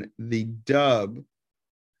 then the dub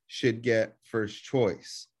should get first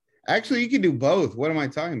choice. Actually, you can do both. What am I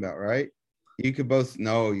talking about, right? You could both.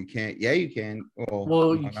 No, you can't. Yeah, you can.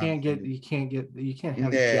 Well, you can't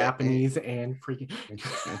have Japanese and freaking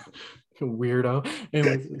weirdo.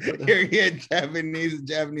 You get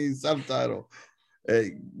Japanese subtitle.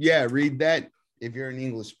 Yeah, read that if you're an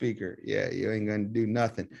English speaker. Yeah, you ain't gonna do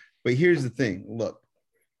nothing. But here's the thing. Look,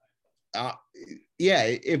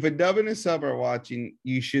 if a dub and a sub are watching,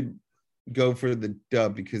 you should go for the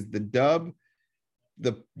dub, because the dub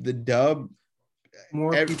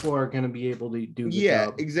more people are going to be able to do the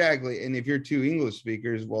dub. Exactly. And if you're two English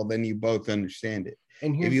speakers, well, then you both understand it.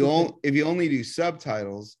 And if you only do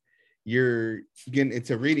subtitles, it's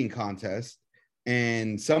a reading contest,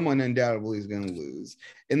 and someone undoubtedly is going to lose.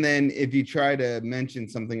 And then if you try to mention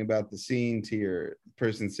something about the scene to your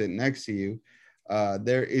person sitting next to you,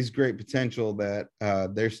 there is great potential that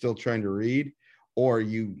they're still trying to read, or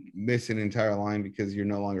you miss an entire line because you're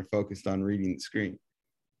no longer focused on reading the screen.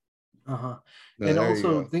 And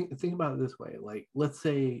also think about it this way. Like, let's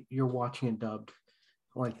say you're watching a dubbed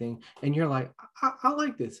like thing and you're like, I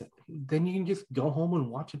like this. Then you can just go home and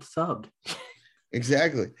watch it subbed.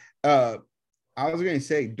 Exactly. I was going to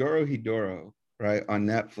say Dorohedoro, right, on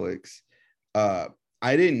Netflix. I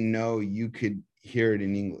didn't know you could hear it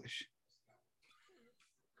in English.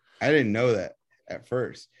 I didn't know that at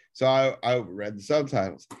first. So I read the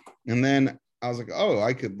subtitles, and then I was like, oh,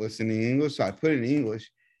 I could listen in English. So I put it in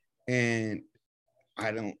English, and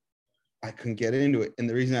I couldn't get into it. And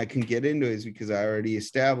the reason I couldn't get into it is because I already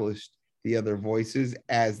established the other voices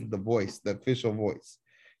as the voice, the official voice.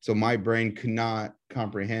 So my brain could not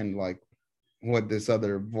comprehend like what this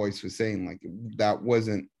other voice was saying. Like that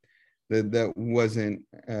wasn't that wasn't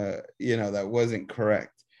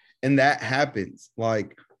correct. And that happens.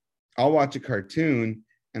 Like I'll watch a cartoon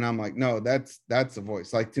and I'm like, no, that's the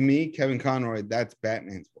voice. Like to me, Kevin Conroy, that's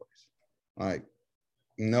Batman's voice. Like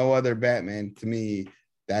no other Batman, to me,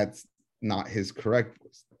 that's not his correct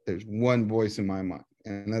voice. There's one voice in my mind,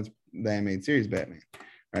 and that's the animated series Batman,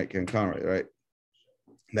 right? Kevin Conroy, right?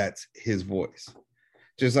 That's his voice.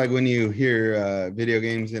 Just like when you hear video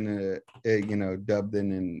games in dubbed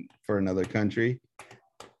in for another country,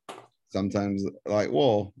 sometimes like,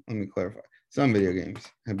 well, let me clarify. Some video games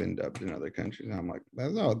have been dubbed in other countries. And I'm like,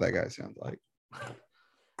 that's not what that guy sounds like.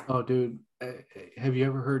 Oh, dude, have you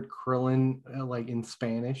ever heard Krillin like in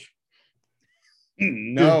Spanish?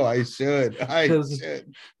 No, I should. I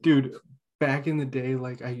should. Dude, back in the day,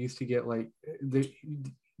 like I used to get like there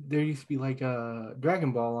used to be like a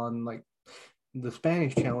Dragon Ball on like the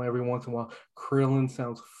Spanish channel every once in a while. Krillin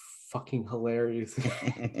sounds fucking hilarious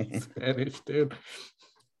in Spanish, dude.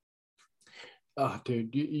 Oh,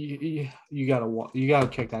 dude, you gotta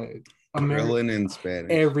check that out. Krillin in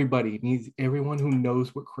Spanish. Everyone who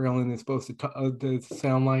knows what Krillin is supposed to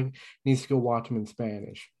sound like needs to go watch him in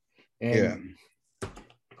Spanish. And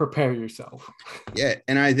prepare yourself. Yeah,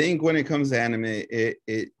 and I think when it comes to anime,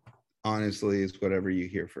 it honestly is whatever you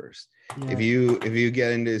hear first. Yeah. If you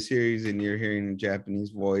get into a series and you're hearing a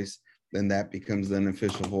Japanese voice, then that becomes an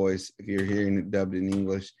official voice. If you're hearing it dubbed in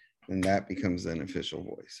English, then that becomes an official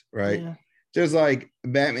voice, right? Yeah. Just like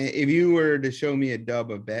Batman, if you were to show me a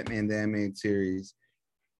dub of Batman the animated series,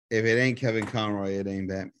 if it ain't Kevin Conroy, it ain't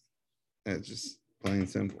Batman. That's just plain and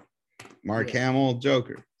simple. Mark Hamill,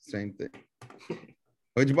 Joker, same thing.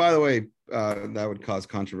 Which, by the way, that would cause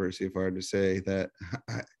controversy if I were to say that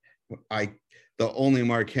the only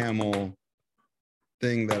Mark Hamill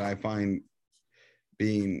thing that I find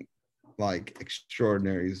being like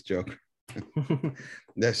extraordinary is Joker.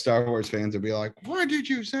 The Star Wars fans would be like, "What did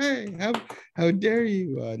you say? How dare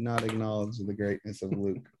you not acknowledge the greatness of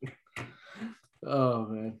Luke?" Oh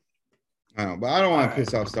man, I know, but I don't want to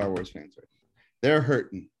piss off Star Wars fans. Right? They're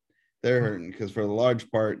hurting because for the large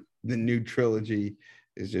part, the new trilogy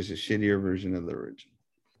is just a shittier version of the original.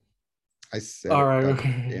 I said all it.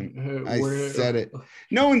 Right. I said it.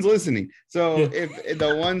 No one's listening. So if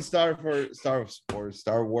the one Star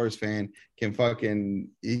Wars fan can fucking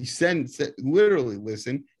literally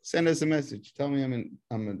listen, send us a message. Tell me I'm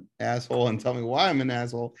an asshole and tell me why I'm an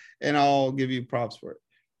asshole, and I'll give you props for it.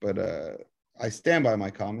 But I stand by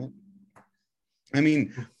my comment. I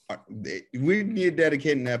mean, we need to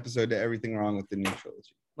dedicate an episode to everything wrong with the new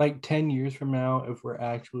trilogy. Like 10 years from now, if we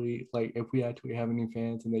actually have any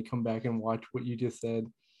fans and they come back and watch what you just said,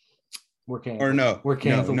 we're canceled. We're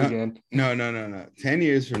canceled again. No. 10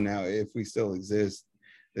 years from now, if we still exist,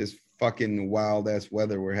 this fucking wild ass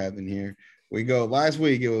weather we're having here. We go last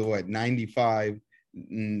week, it was 95.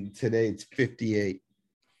 Today it's 58.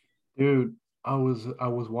 Dude, I was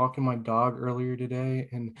walking my dog earlier today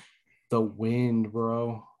and the wind,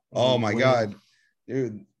 bro. Oh my God.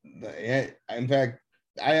 Dude. In fact,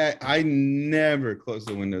 I never close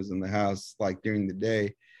the windows in the house like during the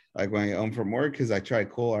day, like when I get home from work, because I try to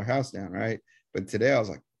cool our house down, right? But today I was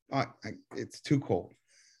like, oh, it's too cold.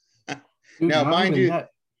 Dude, now, mind you,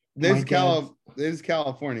 this is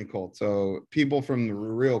California cold, so people from the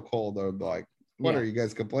real cold are like, what are you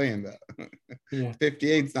guys complaining about?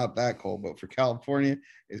 58 is not that cold, but for California,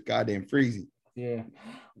 it's goddamn freezing. Yeah,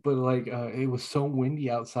 but like it was so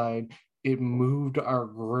windy outside, it moved our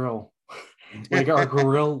grill. Like our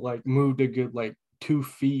grill like moved a good like 2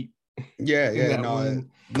 feet.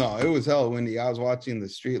 No, it was hella windy. I was watching the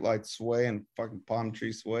street lights sway and fucking palm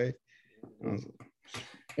tree sway.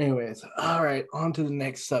 Anyways, all right, on to the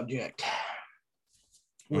next subject,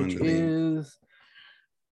 which is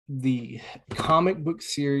the comic book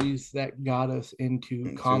series that got us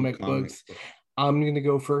into comic books. I'm gonna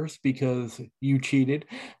go first because you cheated,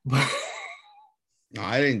 but no,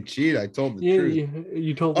 I didn't cheat. I told the truth.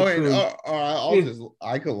 You told the truth.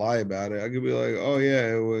 I could lie about it. I could be like, oh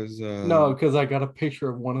yeah, it was. No, because I got a picture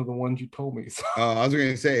of one of the ones you told me. So. I was going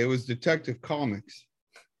to say it was Detective Comics.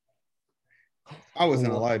 I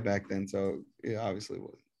wasn't alive back then, so it obviously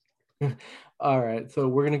wasn't. All right, so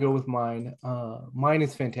we're gonna go with mine. Mine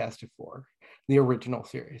is Fantastic Four, the original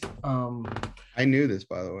series. I knew this,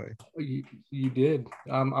 by the way. You did.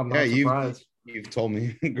 I'm not surprised. You've told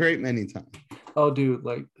me a great many times. Oh, dude,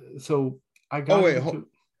 like, so I got. Oh wait,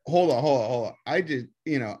 hold on. I just,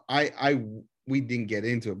 we didn't get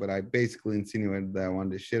into it, but I basically insinuated that I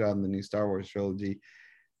wanted to shit on the new Star Wars trilogy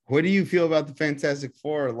What do you feel about the Fantastic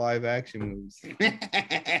Four live action movies?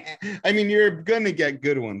 I mean, you're gonna get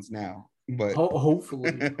good ones now, but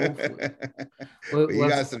Hopefully. but you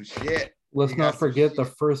got some shit. Let's not forget the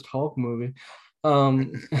first Hulk movie.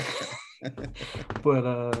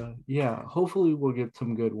 But yeah, hopefully we'll get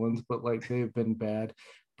some good ones, but like they've been bad.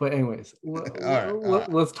 But anyways,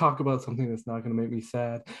 let's talk about something that's not going to make me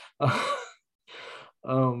sad.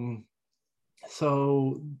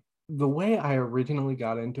 So the way I originally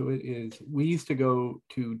got into it is we used to go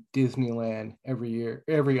to Disneyland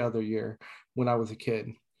every other year when I was a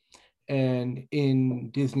kid. And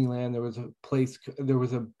in Disneyland, there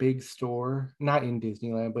was a big store, not in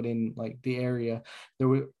Disneyland, but in like the area.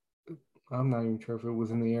 I'm not even sure if it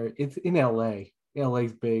was in the area. It's in LA.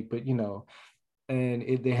 LA's big, but you know, and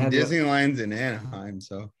they had Disneyland's in Anaheim,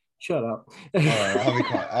 so shut up. All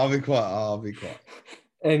right, I'll be quiet.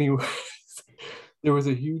 Anyways, there was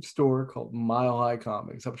a huge store called Mile High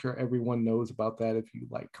Comics. I'm sure everyone knows about that if you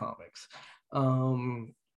like comics.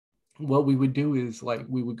 What we would do is like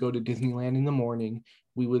we would go to Disneyland in the morning.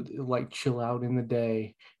 We would like chill out in the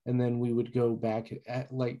day, and then we would go back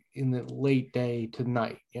at like in the late day to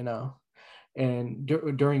night, you know. And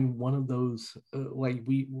during one of those, like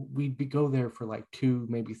we'd go there for like 2,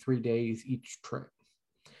 maybe 3 days each trip.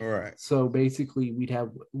 All right. So basically, we'd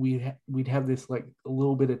have this like a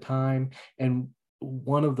little bit of time, and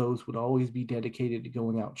one of those would always be dedicated to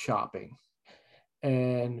going out shopping.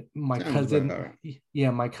 And my cousin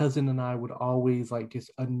and I would always like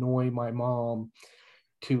just annoy my mom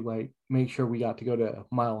to like make sure we got to go to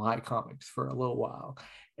Mile High Comics for a little while.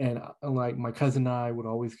 And like my cousin and I would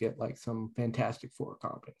always get like some Fantastic Four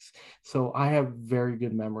comics. So I have very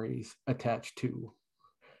good memories attached to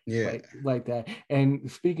like that.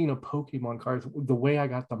 And speaking of Pokemon cards, the way I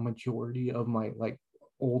got the majority of my like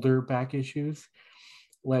older back issues,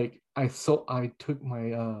 like I took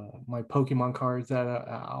my my Pokemon cards that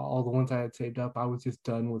all the ones I had saved up. I was just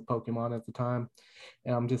done with Pokemon at the time,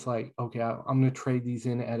 and I'm just like, okay, I'm gonna trade these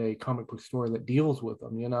in at a comic book store that deals with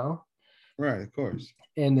them, you know. Right, of course.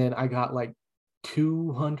 And then I got like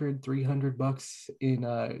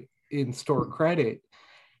 $200-300 in store credit,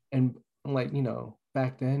 and like, you know,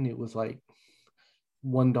 back then it was like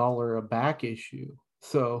 $1 a back issue.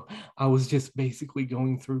 So I was just basically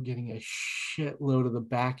going through getting a shitload of the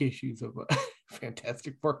back issues of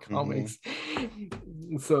Fantastic Four comics.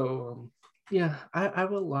 Mm-hmm. So yeah, I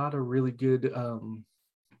have a lot of really good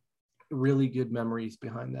memories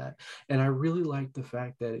behind that. And I really liked the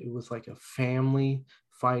fact that it was like a family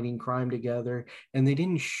fighting crime together, and they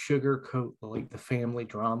didn't sugarcoat like the family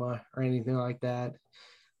drama or anything like that.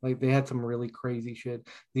 Like they had some really crazy shit.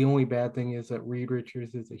 The only bad thing is that Reed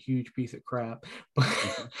Richards is a huge piece of crap.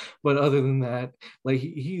 But other than that, like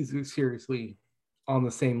he's seriously on the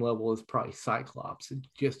same level as probably Cyclops,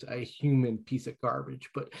 just a human piece of garbage.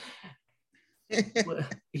 But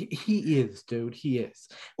he is, dude. He is.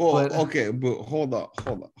 Well, okay, but hold on.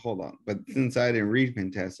 But since I didn't read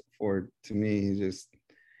Fantastic Four, to me, he just.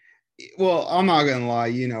 Well, I'm not gonna lie.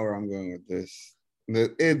 You know where I'm going with this.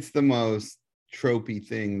 It's the most tropey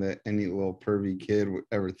thing that any little pervy kid would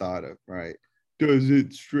ever thought of, right? Does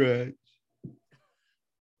it stretch?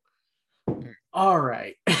 All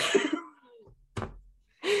right.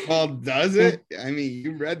 Well, does it? I mean,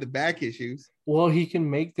 you read the back issues. Well, he can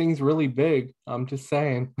make things really big. I'm just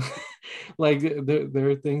saying. Like there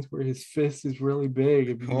are things where his fist is really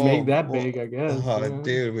big. If you make that big, I guess. Oh, yeah.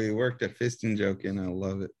 Dude, we worked a fisting joke and I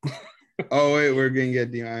love it. Oh wait, we're gonna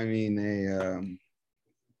get the. I mean,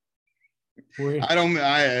 we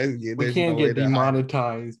can't get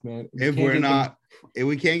demonetized, man. If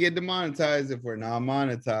we can't get demonetized, if we're not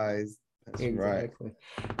monetized, that's exactly right.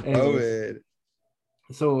 Anyways,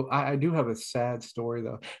 so I do have a sad story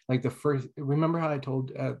though. Like remember how I told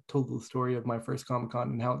the story of my first Comic-Con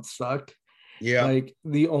and how it sucked? Yeah. Like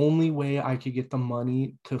the only way I could get the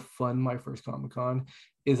money to fund my first Comic-Con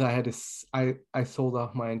is I sold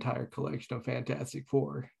off my entire collection of Fantastic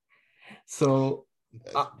Four. So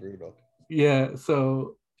that's brutal. Yeah,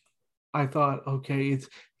 so I thought, okay,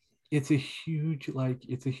 it's a huge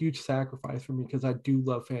sacrifice for me because I do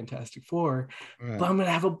love Fantastic Four, right. But I'm gonna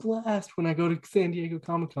have a blast when I go to San Diego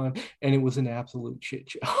Comic-Con, and it was an absolute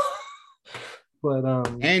shit show. But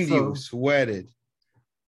you sweated.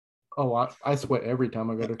 Oh, I sweat every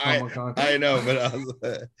time I go to Comic-Con. I know,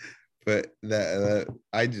 but that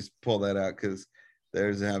I just pull that out because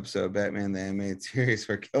there's an episode of Batman the Animated Series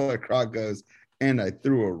where Killer Croc goes, and I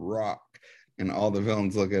threw a rock. And all the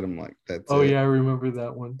villains look at him like that's yeah, I remember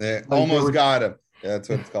that one. They almost got him. That's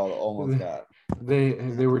what it's called. Almost got him.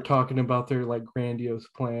 They were talking about their like grandiose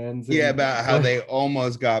plans. Yeah, And about how like, they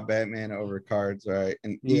almost got Batman over cards, right?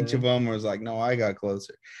 And each yeah. of them was like, no, I got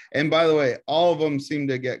closer. And by the way, all of them seemed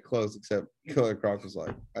to get close, except Killer Croc was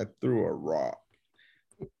like, I threw a rock.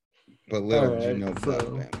 But All little did you right. know that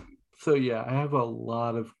So Batman. so yeah, I have a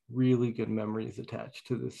lot of really good memories attached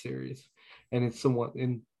to this series, and it's the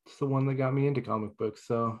one that got me into comic books.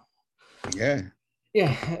 So Yeah.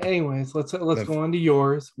 yeah. Anyways, let's The go on to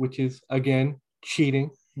yours, which is again cheating.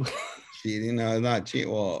 cheating, no, not cheat.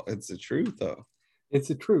 Well, it's the truth though. It's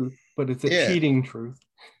a truth, but it's a Yeah. cheating truth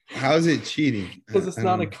How is it cheating? because it's I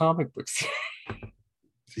not a don't. comic book series.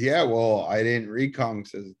 Yeah, well, I didn't read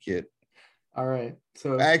comics as a kid. All right,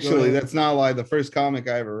 so go Actually, ahead. that's not a lie. The first comic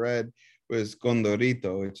I ever read was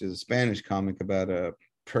Condorito, which is a Spanish comic about a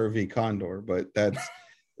pervy condor. But that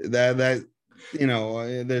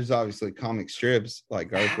there's obviously comic strips like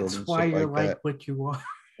Garfield That's and why shit you're like like that. what you are.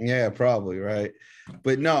 Yeah, probably right.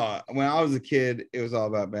 But no, when I was a kid, it was all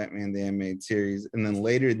about Batman the animated series, and then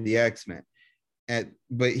later the X-Men.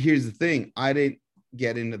 But here's the thing: I didn't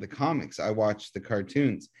get into the comics. I watched the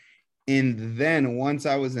cartoons. And then once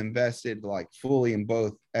I was invested like fully in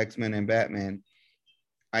both X-Men and Batman,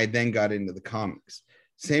 I then got into the comics.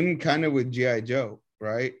 Same kind of with G.I. Joe,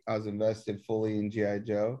 right? I was invested fully in G.I.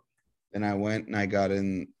 Joe. Then I went and I got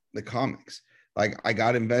in the comics. Like I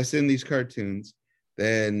got invested in these cartoons.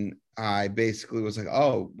 Then I basically was like,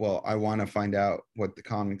 oh, well, I want to find out what the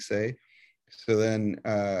comics say. So then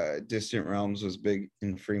Distant Realms was big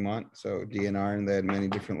in Fremont. So DNR, and they had many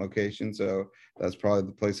different locations. So that's probably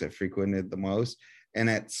the place I frequented the most. And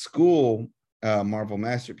at school, Marvel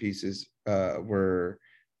Masterpieces were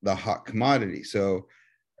the hot commodity. So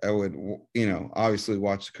I would, obviously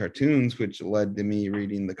watch the cartoons, which led to me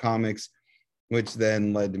reading the comics, which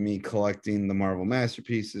then led to me collecting the Marvel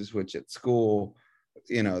Masterpieces, which at school,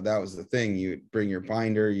 that was the thing. You'd bring your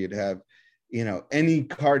binder, you'd have, any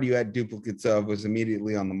card you had duplicates of was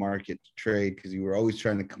immediately on the market to trade because you were always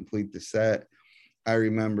trying to complete the set. I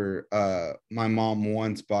remember my mom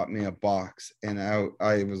once bought me a box, and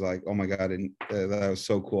I was like, oh my God, and that was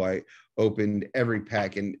so cool. I opened every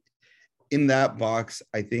pack, and in that box,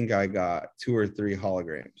 I think I got 2 or 3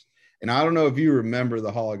 holograms. And I don't know if you remember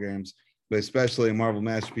the holograms, but especially in Marvel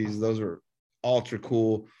Masterpieces, those were ultra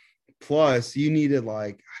cool. Plus, you needed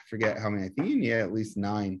like, I forget how many, I think you needed at least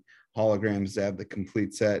 9 holograms to have the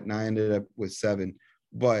complete set. And I ended up with 7.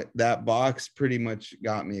 But that box pretty much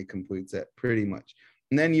got me a complete set, pretty much.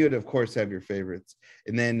 And then you would, of course, have your favorites.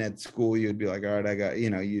 And then at school, you'd be like, all right, I got,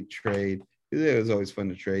 you'd trade. It was always fun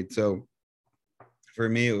to trade. So for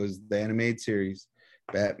me, it was the animated series,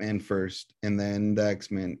 Batman first, and then the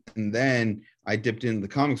X-Men. And then I dipped into the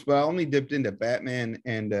comics, but I only dipped into Batman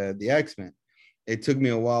and the X-Men. It took me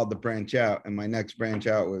a while to branch out. And my next branch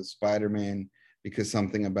out was Spider-Man, because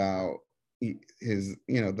something about his,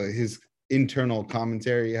 his internal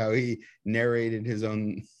commentary, how he narrated his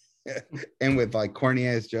own and with like corny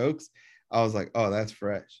ass jokes, I was like, oh, that's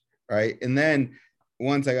fresh. Right. And then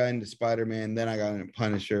once I got into Spider-Man, then I got into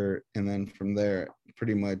Punisher. And then from there,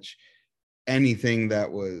 pretty much anything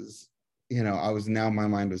that was, my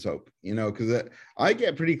mind was open, because I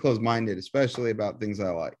get pretty close-minded, especially about things I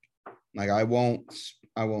like. Like I won't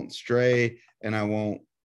stray, and I won't,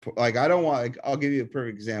 like, I don't want, like, I'll give you a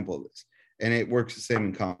perfect example of this, and it works the same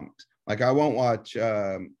in comics. Like I won't watch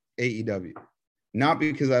AEW, not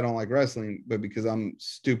because I don't like wrestling, but because I'm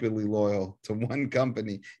stupidly loyal to one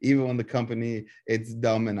company, even when the company, it's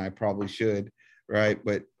dumb and I probably should, right?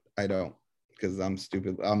 But I don't, because I'm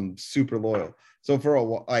stupid. I'm super loyal. So for a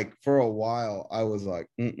while, I was like,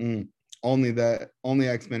 only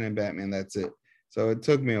X-Men and Batman. That's it. So it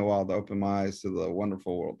took me a while to open my eyes to the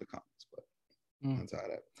wonderful world of comics, but that's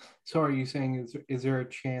how it. So are you saying is there a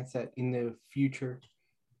chance that in the future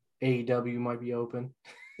AEW might be open?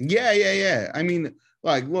 Yeah. I mean,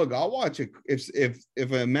 like, look, I'll watch it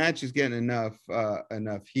if a match is getting enough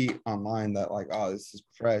heat online that like, oh, this is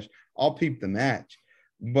fresh, I'll peep the match.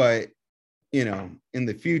 But in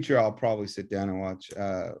the future, I'll probably sit down and watch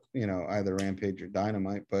either Rampage or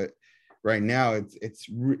Dynamite. But right now,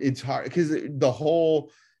 it's hard because the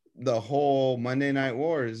whole Monday Night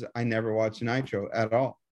Wars, I never watched Nitro at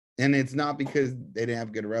all. And it's not because they didn't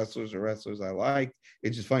have good wrestlers or wrestlers I liked.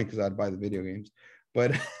 It's just funny because I'd buy the video games.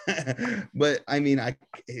 But but I mean, I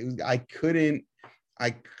couldn't.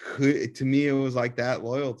 To me, it was like that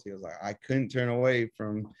loyalty. It was like I couldn't turn away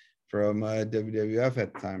from WWF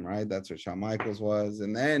at the time, right? That's what Shawn Michaels was.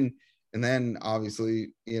 And then obviously,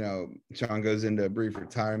 Shawn goes into a brief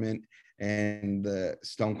retirement and the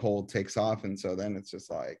Stone Cold takes off. And so then it's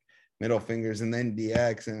just like middle fingers, and then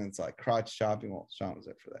DX, and it's like crotch chopping. Well, Shawn was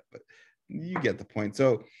there for that, you get the point.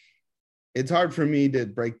 So it's hard for me to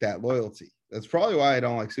break that loyalty. That's probably why I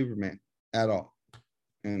don't like Superman at all.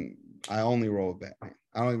 And I only roll with Batman.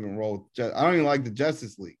 I don't even roll with I don't even like the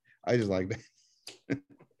Justice League. I just like Batman.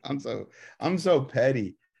 I'm so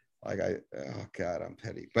petty. Like oh God, I'm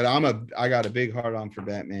petty. But I got a big heart on for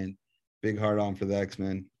Batman, big heart on for the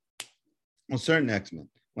X-Men. Well, certain X-Men.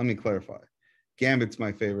 Let me clarify. Gambit's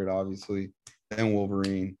my favorite, obviously, then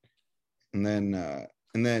Wolverine, and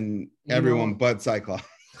then everyone but Cyclops.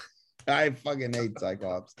 I fucking hate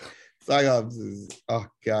Cyclops. Cyclops is, oh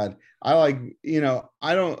God. I like,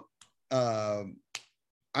 I don't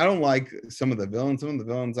like some of the villains. Some of the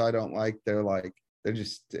villains I don't like. They're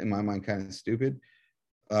just in my mind kind of stupid.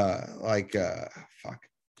 Fuck,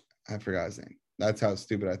 I forgot his name. That's how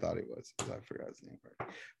stupid I thought he was. I forgot his name.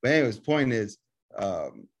 But anyways, point is, I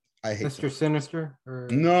hate Mr. Sinister. Or...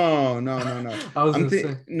 No. I was gonna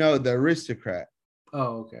say no, the Aristocrat.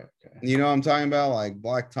 Oh, okay. You know what I'm talking about, like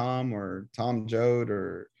Black Tom or Tom Joad,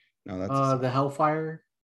 or no, that's the Hellfire.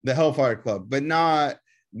 The Hellfire Club, but not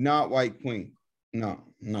White Queen. No.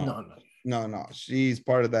 She's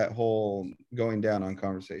part of that whole going down on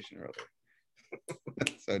conversation earlier.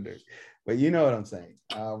 That's so dirty. But you know what I'm saying.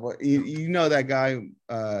 You know that guy.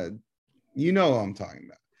 You know what I'm talking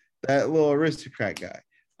about. That little aristocrat guy.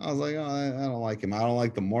 I was like, oh, I don't like him. I don't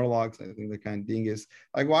like the Morlocks. I think they're kind of dingus.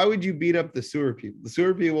 Like, why would you beat up the sewer people? The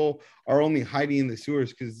sewer people are only hiding in the sewers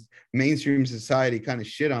because mainstream society kind of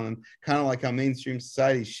shit on them, kind of like how mainstream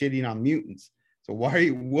society is shitting on mutants. So why are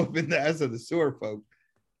you whooping the ass of the sewer folk?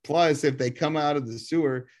 Plus, if they come out of the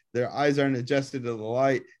sewer, their eyes aren't adjusted to the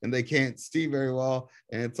light and they can't see very well.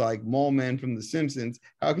 And it's like Mole Man from The Simpsons.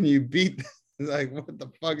 How can you beat them? Like, what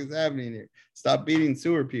the fuck is happening here? Stop beating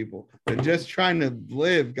sewer people. They're just trying to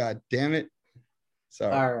live. God damn it.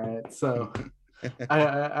 Sorry. All right. So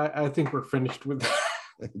I think we're finished with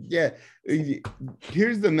that. Yeah.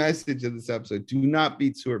 Here's the message of this episode. Do not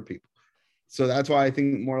beat sewer people. So that's why I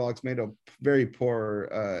think Morlocks made a very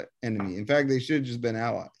poor enemy. In fact, they should have just been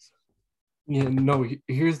allies. Yeah, no,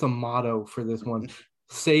 here's the motto for this one.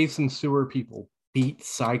 Save some sewer people. Beat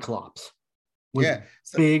Cyclops. With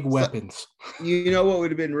big weapons. You know what would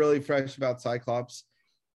have been really fresh about Cyclops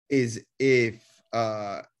is if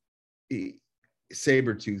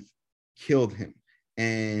Sabretooth killed him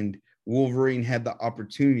and Wolverine had the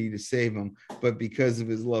opportunity to save him, but because of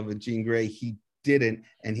his love of Jean Grey, he didn't,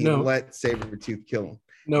 and he let Sabretooth kill him.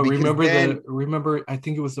 No, remember, I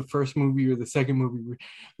think it was the first movie or the second movie,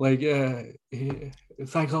 like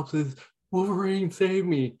Cyclops says, Wolverine, save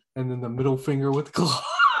me, and then the middle finger with the claw.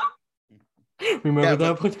 Remember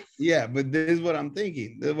that one? Yeah, but this is what I'm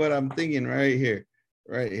thinking. This is what I'm thinking right here,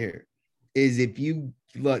 is if you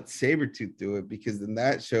let Sabretooth do it, because then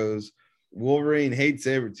that shows Wolverine hates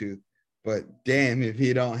Sabretooth, but damn if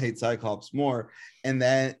he don't hate Cyclops more. And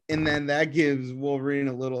then that gives Wolverine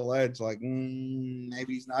a little edge, like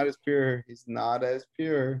maybe he's not as pure. He's not as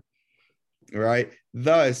pure. Right?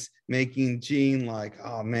 Thus making Jean like,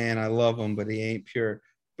 oh man, I love him, but he ain't pure.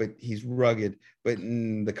 But he's rugged. But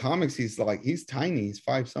in the comics, he's tiny. He's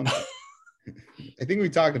 5 something. I think we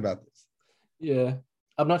talked about this. Yeah.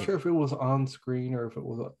 I'm not sure if it was on screen or if it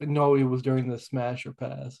was. No, it was during the Smash or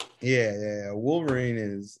Pass. Yeah. Wolverine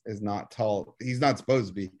is not tall. He's not supposed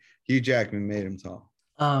to be. Hugh Jackman made him tall.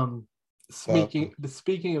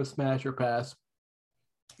 Speaking of Smash or Pass.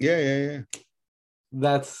 Yeah.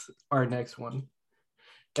 That's our next one.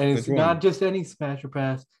 And it's not just any Smash or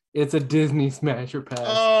Pass. It's a Disney Smash or Pass.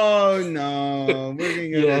 Oh, no. We're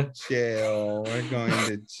going to go to jail. We're going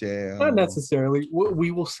to jail. Not necessarily.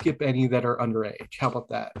 We will skip any that are underage. How about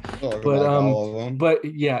that? Oh, but all of them. But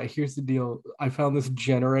yeah, here's the deal. I found this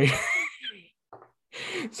generator.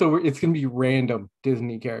 So it's going to be random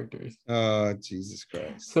Disney characters. Oh, Jesus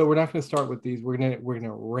Christ. So we're not going to start with these. We're going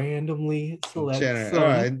to randomly select. All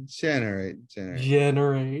right. Generate.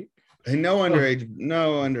 Hey, no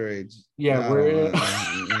underage. Yeah, we're.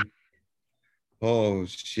 Oh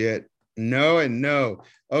shit! No and no.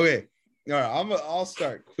 Okay, all right. I'll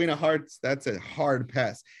start. Queen of Hearts. That's a hard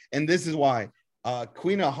pass, and this is why.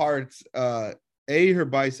 Queen of Hearts. Her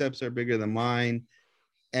biceps are bigger than mine,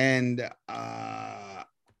 and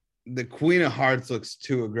the Queen of Hearts looks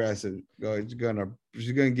too aggressive. She's gonna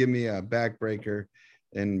give me a backbreaker,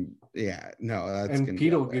 and yeah, no, that's. And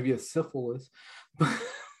Pete will give you a syphilis.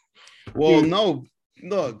 Well, no,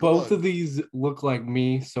 look. Both of these look like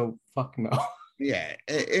me, so fuck no. Yeah,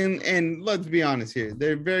 and let's be honest here.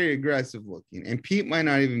 They're very aggressive looking, and Pete might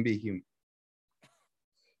not even be human.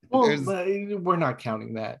 Well, but we're not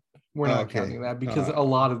counting that. We're not counting that because a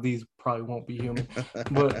lot of these probably won't be human.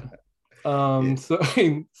 But so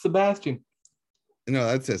Sebastian. No,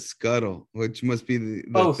 that's a scuttle, which must be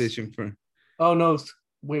the fishing for. Oh no!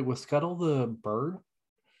 Wait, was Scuttle the bird?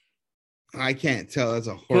 I can't tell. That's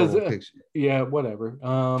a horrible picture. Yeah, whatever.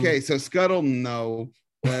 Okay, so Scuttle, no.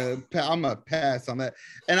 I'm a pass on that,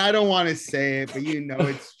 and I don't want to say it, but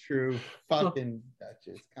it's true. Fucking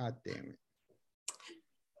Duchess, god damn it.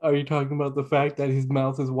 Are you talking about the fact that his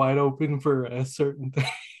mouth is wide open for a certain thing?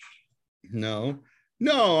 No,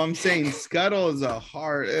 I'm saying Scuttle is a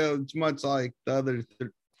hard. It's much like the other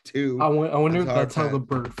two. I wonder if that's how the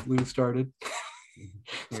bird flu started.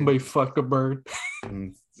 Somebody fucked a bird.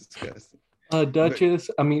 It's disgusting. Duchess.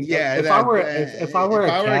 I mean, yeah. If I were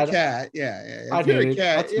a cat, yeah. If you're a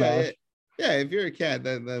cat, yeah. If you're a cat,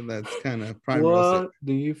 that's kind of prime. What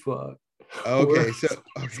do you fuck? Okay, so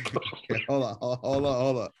okay, hold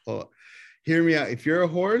on. Hear me out. If you're a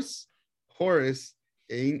horse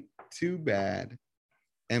ain't too bad,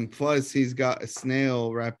 and plus he's got a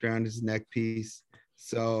snail wrapped around his neck piece.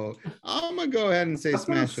 So I'm gonna go ahead and say that's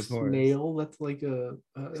smash with horse. Snail. That's like a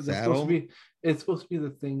it's supposed to be the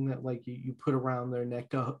thing that like you put around their neck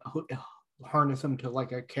to harness them to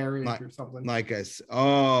like a carriage or something. Like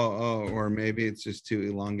or maybe it's just two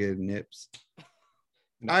elongated nips.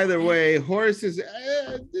 Either way, horse is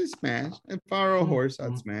smash. If I were a horse,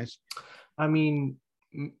 I'd smash. I mean,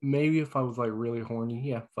 maybe if I was like really horny,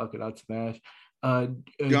 yeah, fuck it, I'd smash.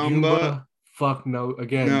 Jumba, fuck no.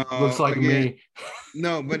 Again, looks like me.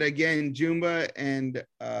 No, but again, Jumba and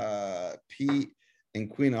Pete and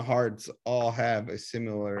Queen of Hearts all have a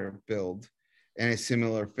similar build and a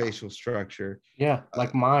similar facial structure. Yeah,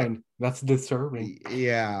 like mine. That's disturbing.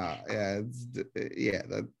 Yeah,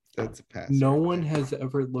 that's a pass. No one has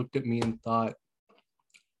ever looked at me and thought,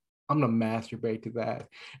 I'm gonna masturbate to that,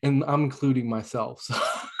 and I'm including myself. So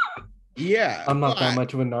yeah, I'm not that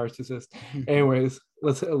much of a narcissist. Anyways,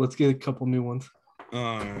 let's get a couple new ones.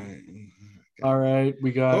 All right,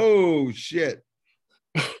 we got. Oh shit.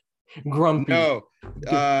 Grumpy. No,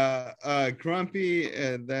 Grumpy.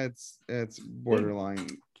 That's borderline.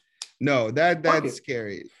 No, that's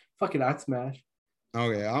scary. Fuck it, I'd smash.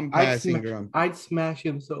 Okay, I'm passing Grumpy. I'd smash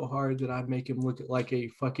him so hard that I'd make him look like a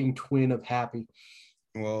fucking twin of Happy.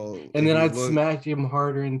 Well, and then I'd smash him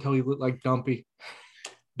harder until he looked like Dumpy.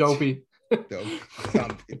 Dumpy. He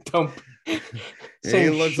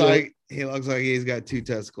looks like he's got two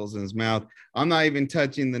testicles in his mouth. I'm not even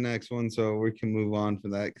touching the next one, so we can move on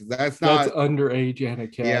from that because that's underage and a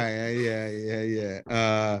cat.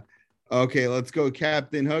 Yeah. Okay, let's go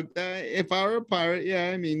Captain Hook. If I were a pirate,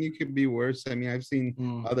 I mean you could be worse. I mean I've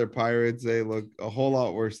seen other pirates; they look a whole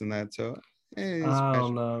lot worse than that. So I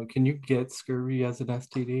don't know. Can you get scurvy as an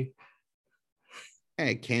STD?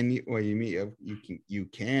 Hey, can you? Well, you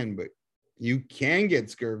can, but you can get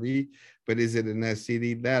scurvy, but is it an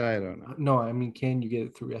STD? That I don't know. No, I mean, can you get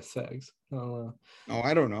it through sex? I don't know. Oh,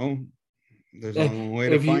 I don't know. There's only one way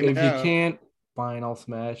to find out. If you can't, fine, I'll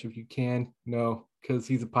smash. If you can, no, because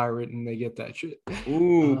he's a pirate and they get that shit.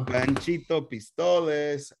 Ooh, Panchito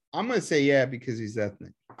Pistoles. I'm gonna say yeah because he's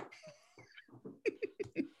ethnic.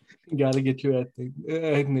 You gotta get your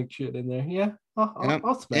ethnic shit in there. Yeah,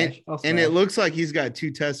 I'll smash. And it looks like he's got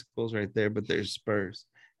two testicles right there, but there's spurs.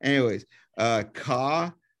 Anyways,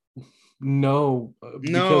 Ka. No,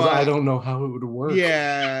 because I don't know how it would work.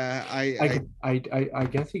 Yeah, I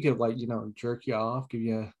guess he could jerk you off, give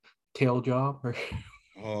you a tail job,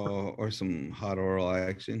 or some hot oral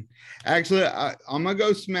action. Actually, I'm gonna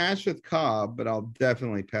go smash with Ka, but I'll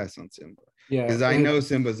definitely pass on Simba. Yeah, because I know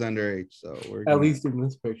Simba's underage, so we're at least in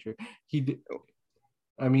this picture. He did.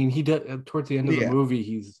 I mean, he did towards the end of the movie.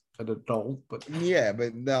 He's an adult, but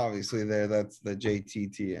obviously that's the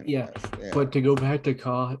JTT. Yeah, but to go back to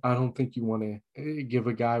Ka, I don't think you want to give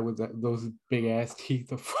a guy with those big ass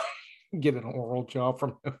teeth get an oral job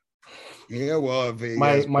from him. Yeah, well, if he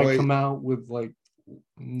might come out with like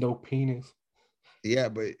no penis. Yeah,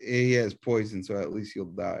 but he has poison, so at least he'll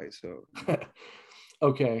die. So.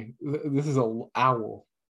 Okay, this is an owl.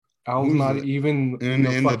 Owl's not even in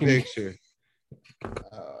the picture.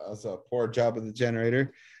 That's a poor job of the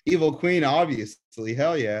generator. Evil Queen, obviously.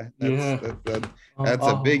 Hell yeah. That's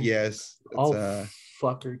a big yes. I'll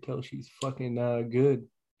fuck her till she's fucking good.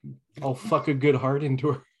 I'll fuck a good heart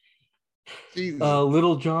into her.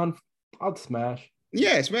 Little John, I'd smash.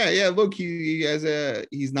 Yeah, smash. Yeah, look,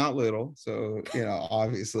 he's not little, so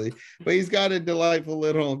obviously, but he's got a delightful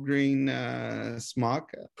little green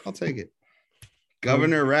smock. I'll take it.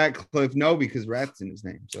 Governor Ratcliffe, no, because rat's in his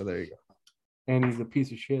name. So there you go. And he's a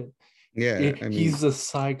piece of shit. Yeah, he's the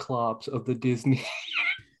Cyclops of the Disney.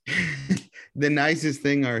 The nicest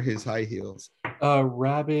thing are his high heels.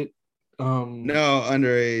 Rabbit. No,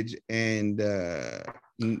 underage, and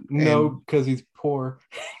No, because he's poor.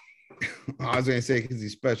 I was gonna say because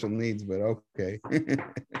he's special needs, but okay.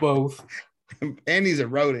 Both. And he's a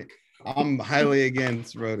rodent. I'm highly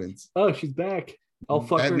against rodents. Oh, she's back. I'll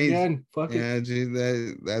fuck her again. Fuck yeah, it.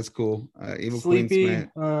 gee, that's cool. Evil Sleepy. Queen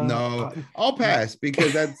no, I'll pass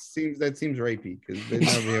because that seems rapey because they'd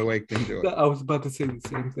never be awake into it. I was about to say the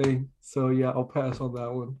same thing. So yeah, I'll pass on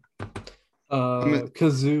that one.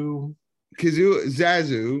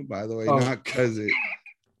 Zazu, by the way, not Kazoo.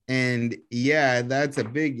 And yeah, that's a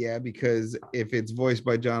big yeah, because if it's voiced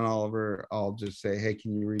by John Oliver, I'll just say, hey,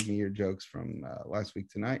 can you read me your jokes from last week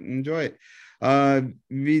tonight and enjoy it.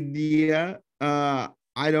 Vidya, I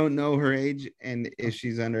don't know her age, and if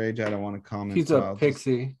she's underage, I don't want to comment. She's a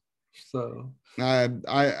pixie. So I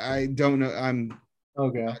don't know. I'm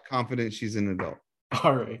not confident she's an adult.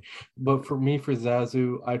 All right. But for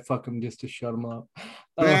Zazu, I'd fuck him just to shut him up.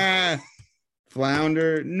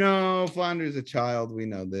 Flounder, no, Flounder's a child. We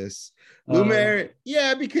know this. Omer,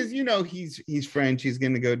 yeah, because he's French. He's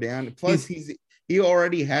gonna go down. Plus, he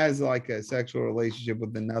already has like a sexual relationship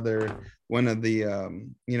with one of the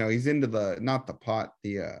he's into the not the pot.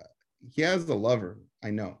 He has the lover.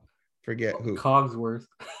 I know. Forget who. Cogsworth.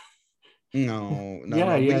 No.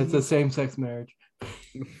 Yeah, it's a same-sex marriage.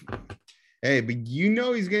 Hey, but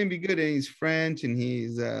he's going to be good, and he's French, and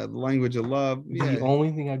he's the language of love. The only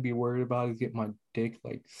thing I'd be worried about is getting my dick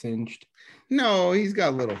like singed. No, he's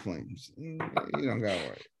got little flames. You don't got to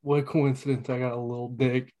worry. What coincidence! I got a little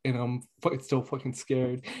dick, and I'm still fucking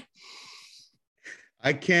scared.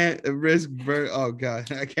 I can't risk burn. Oh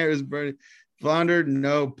god, I can't risk burning. Flounder,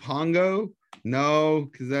 no. Pongo, no,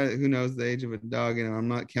 because who knows the age of a dog, and I'm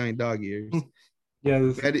not counting dog ears. Yeah,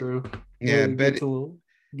 this is true. Yeah, Betty.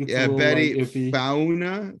 Betty, like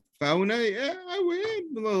Fauna, yeah, I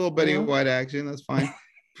win. A little Betty White action, that's fine.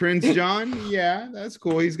 Prince John, yeah, that's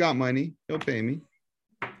cool. He's got money. He'll pay me.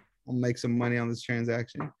 I'll make some money on this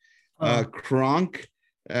transaction. Kronk,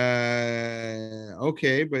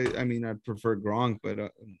 okay, but I mean, I'd prefer Gronk,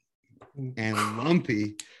 but and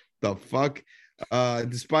Lumpy, the fuck.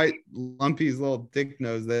 Despite Lumpy's little dick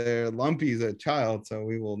nose there, Lumpy's a child, so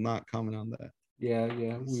we will not comment on that. Yeah,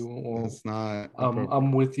 we won't. It's not.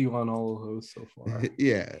 I'm with you on all of those so far.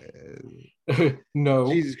 Yeah.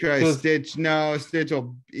 No. Jesus Christ, Stitch. No, Stitch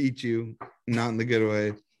will eat you. Not in the good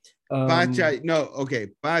way. Bacha. No, okay,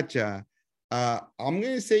 Bacha. I'm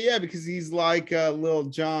gonna say yeah because he's like Lil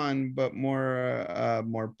Jon, but more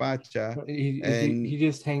Bacha. He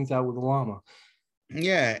just hangs out with the llama.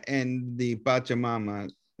 Yeah, and the Pachamama.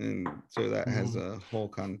 And so that has a whole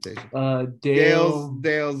connotation.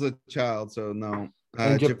 Dale's a child, so no.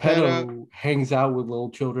 And Geppetto hangs out with little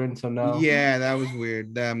children, so no. Yeah, that was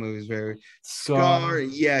weird. That movie's very Scar.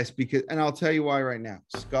 Yes, because and I'll tell you why right now.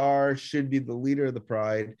 Scar should be the leader of the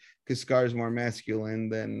Pride because Scar is more masculine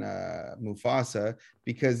than Mufasa.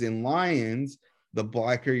 Because in lions, the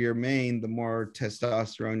blacker your mane, the more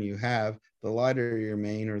testosterone you have. The lighter your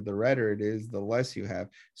mane or the redder it is, the less you have.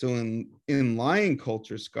 So in lion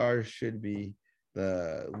culture, Scar should be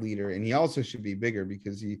the leader, and he also should be bigger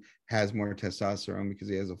because he has more testosterone because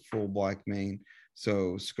he has a full black mane.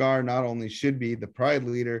 So Scar not only should be the Pride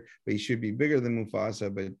leader, but he should be bigger than Mufasa.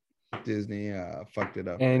 But Disney fucked it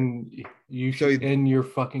up. And and you're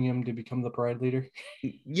fucking him to become the Pride leader.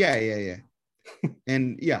 Yeah.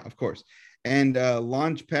 And yeah, of course. And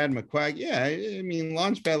Launchpad McQuack, yeah, I mean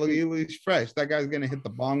Launchpad looks fresh. That guy's gonna hit the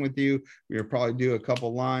bong with you. We'll probably do a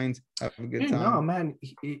couple lines, have a good time. No, man,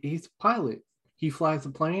 he's a pilot. He flies the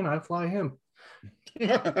plane. I fly him. All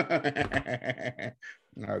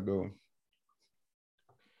right, go on.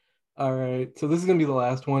 All right, so this is gonna be the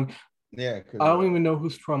last one. Yeah, I don't even know who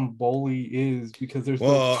Stromboli is because there's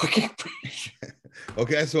no fucking. Well,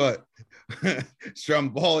 guess what?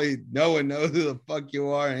 Stromboli, no one knows who the fuck you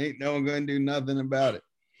are, and ain't no one gonna do nothing about it.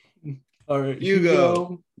 All right,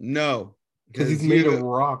 Hugo, no, because he's made of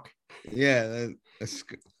rock. Yeah,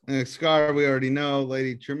 Scar, we already know.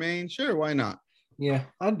 Lady Tremaine, sure, why not? Yeah,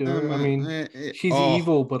 I do. I mean, she's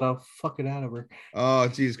evil, but I'll fuck it out of her. Oh,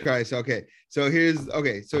 Jesus Christ. Okay, so so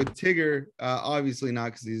Tigger, obviously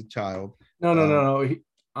not because he's a child. No.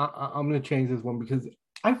 I'm gonna change this one because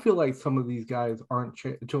I feel like some of these guys aren't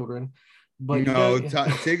children. But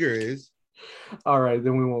Tigger is. All right,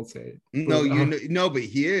 then we won't say it. No, but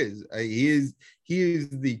he is. He is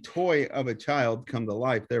the toy of a child come to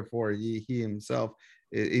life. Therefore, he himself,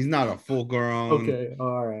 he's not a full grown. Okay,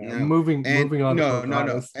 all right. Moving on.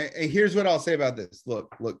 No. And here's what I'll say about this.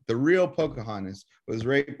 Look. The real Pocahontas was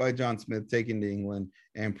raped by John Smith, taken to England,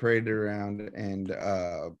 and paraded around, and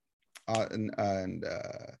I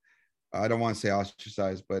don't want to say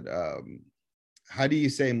ostracized, but how do you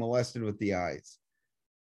say molested with the eyes?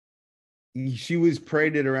 she was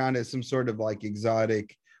paraded around as some sort of like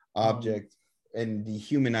exotic object and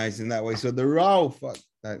dehumanized in that way. So the raw fuck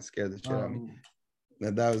that scared the shit out of me.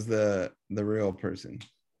 That was the real person.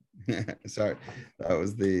 Sorry, that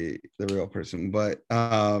was the real person. But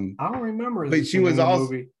I don't remember. But she was in the also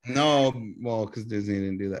movie. no, well, because Disney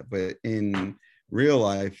didn't do that. But in real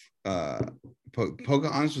life,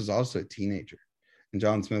 Pocahontas was also a teenager, and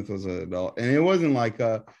John Smith was an adult. And it wasn't like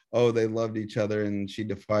oh, they loved each other and she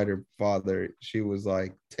defied her father. She was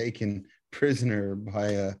like taken prisoner by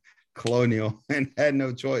a colonial and had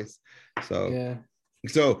no choice. So yeah.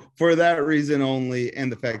 So for that reason only,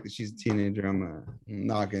 and the fact that she's a teenager, I'm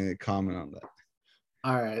not going to comment on that.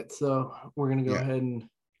 All right, so we're gonna go ahead and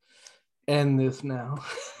end this now.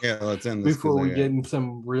 Yeah, let's end this before we get in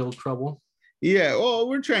some real trouble. Yeah, well,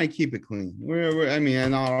 we're trying to keep it clean. I mean,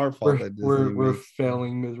 not our fault that we're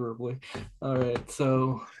failing miserably. All right,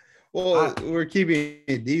 so we're keeping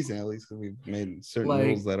it decent at least because we've made certain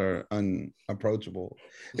rules that are unapproachable.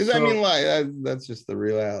 Because I mean, like that's just the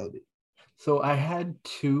reality. So I had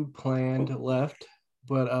 2 planned left,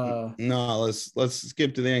 but no, let's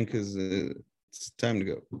skip to the end because it's time to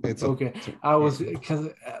go. It's okay. I was because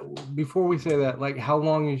before we say that, like, how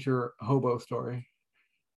long is your hobo story?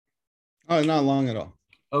 Oh, not long at all.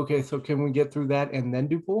 Okay, so can we get through that and then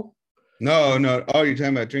do pool? No. Oh, you're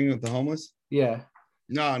talking about drinking with the homeless? Yeah.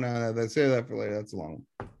 No. Let's save that for later. That's a long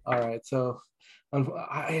one. All right. So,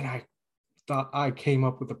 I thought I came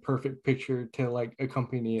up with the perfect picture to like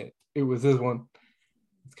accompany it. It was this one.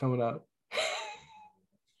 It's coming up.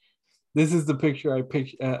 This is the picture I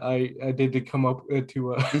did to come up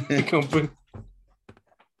to accompany.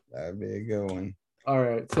 That'd be a good one. All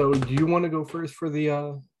right. So, do you want to go first for the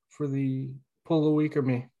pull of the week or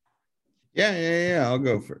me? Yeah. I'll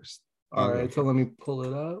go first. All right. So let me pull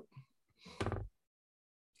it up.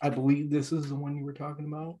 I believe this is the one you were talking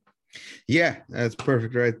about. Yeah, that's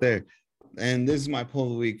perfect right there. And this is my pull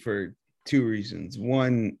of the week for 2 reasons.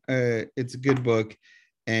 One, it's a good book,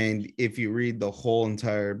 and if you read the whole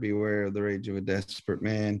entire Beware of the Rage of a Desperate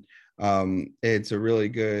Man, it's a really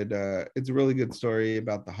good story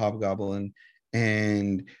about the Hobgoblin,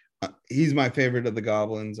 and he's my favorite of the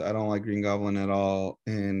goblins. I don't like Green Goblin at all,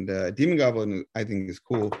 and Demon Goblin I think is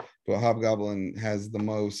cool, but Hobgoblin has the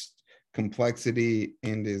most complexity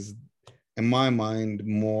and is, in my mind,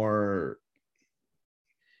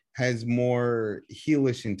 has more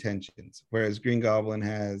heelish intentions, whereas Green Goblin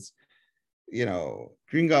has the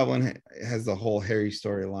whole Harry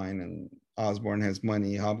storyline, and Osborn has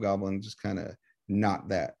money. Hobgoblin just kind of not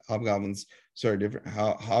that. Hobgoblin's sort of different.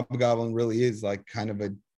 Hobgoblin really is like kind of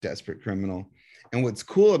a desperate criminal. And what's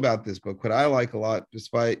cool about this book, what I like a lot,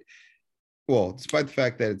 despite the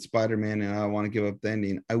fact that it's Spider-Man and I want to give up the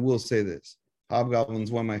ending, I will say this: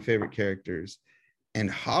 Hobgoblin's one of my favorite characters,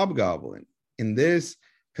 and Hobgoblin in this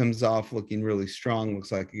comes off looking really strong, looks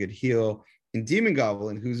like a good heel. And Demon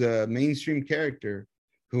Goblin, who's a mainstream character,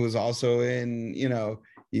 who is also in,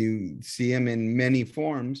 you see him in many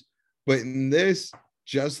forms, but in this,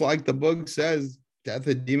 just like the book says, Death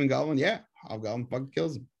of Demon Goblin, Hobgoblin fucking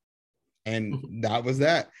kills him. And that was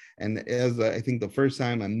that. And as I think the first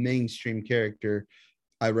time a mainstream character,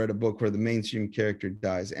 I read a book where the mainstream character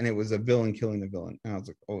dies, and it was a villain killing a villain. And I was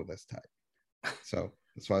like, oh, that's tight. So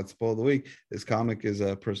that's why it's pull of the week. This comic is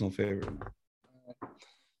a personal favorite.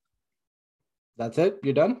 That's it?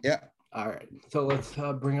 You're done? Yeah. All right. So let's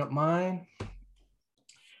bring up mine.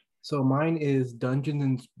 So mine is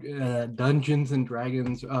Dungeons and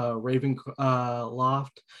Dragons,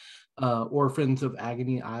 Ravenloft, Orphans of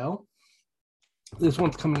Agony Isle. This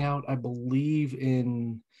one's coming out, I believe,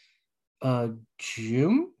 in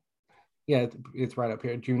June. Yeah, it's right up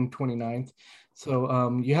here, June 29th.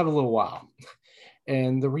 So you have a little while.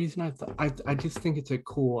 And the reason I just think it's a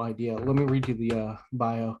cool idea. Let me read you the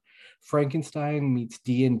bio. Frankenstein meets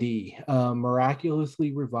D&D.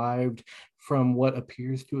 Miraculously revived from what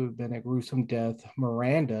appears to have been a gruesome death,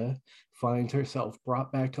 Miranda finds herself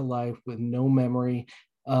brought back to life with no memory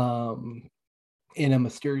in a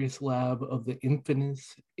mysterious lab of the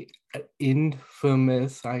infamous,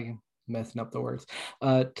 I messing up the words,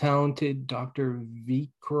 talented Dr.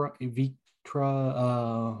 Vitra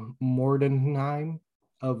Mordenheim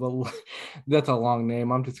that's a long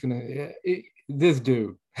name. I'm just gonna this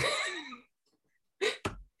dude.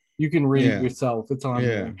 You can read it yourself. It's on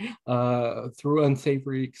there. Through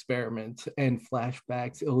unsavory experiments and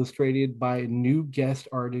flashbacks illustrated by new guest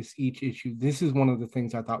artists each issue. This is one of the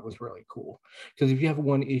things I thought was really cool. Because if you have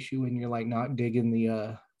one issue and you're like not digging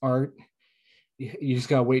the art, you just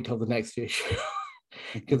gotta wait till the next issue.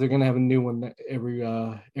 Because they're gonna have a new one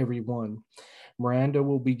every one. Miranda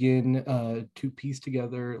will begin to piece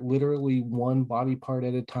together, literally one body part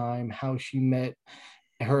at a time, how she met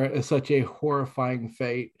her such a horrifying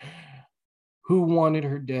fate, who wanted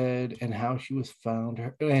her dead, and how she was found,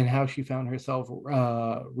 and how she found herself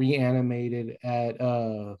reanimated at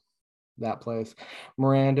that place.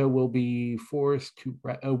 Miranda will be forced to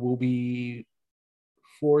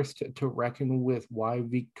reckon with why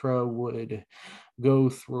Victra would go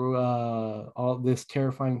through all this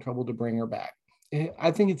terrifying trouble to bring her back.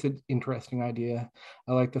 I think it's an interesting idea.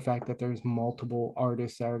 I like the fact that there's multiple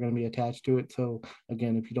artists that are going to be attached to it. So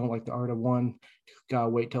again, if you don't like the art of one, gotta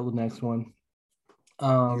wait till the next one.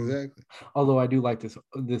 Exactly. Although I do like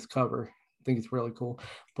this cover. I think it's really cool.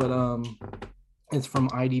 But it's from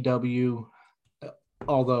IDW.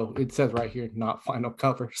 Although it says right here, not final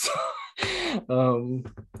cover. So,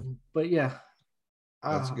 but yeah.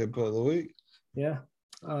 That's a good pull of the week. Yeah.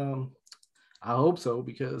 I hope so,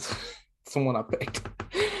 because it's the one I picked.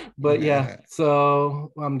 But yeah,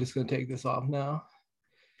 so I'm just gonna take this off now.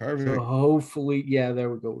 Perfect. So hopefully, yeah, there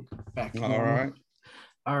we go. Back to normal.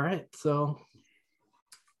 All right. So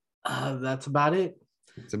that's about it.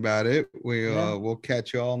 That's about it. We'll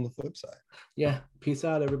catch you all on the flip side. Yeah. Peace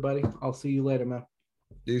out, everybody. I'll see you later, man.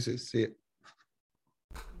 Deuces. See it.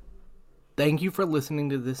 Thank you for listening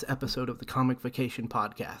to this episode of the Comicfication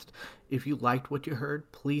Podcast. If you liked what you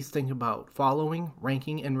heard, please think about following,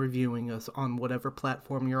 ranking, and reviewing us on whatever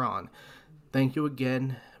platform you're on. Thank you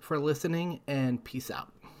again for listening, and peace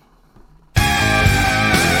out.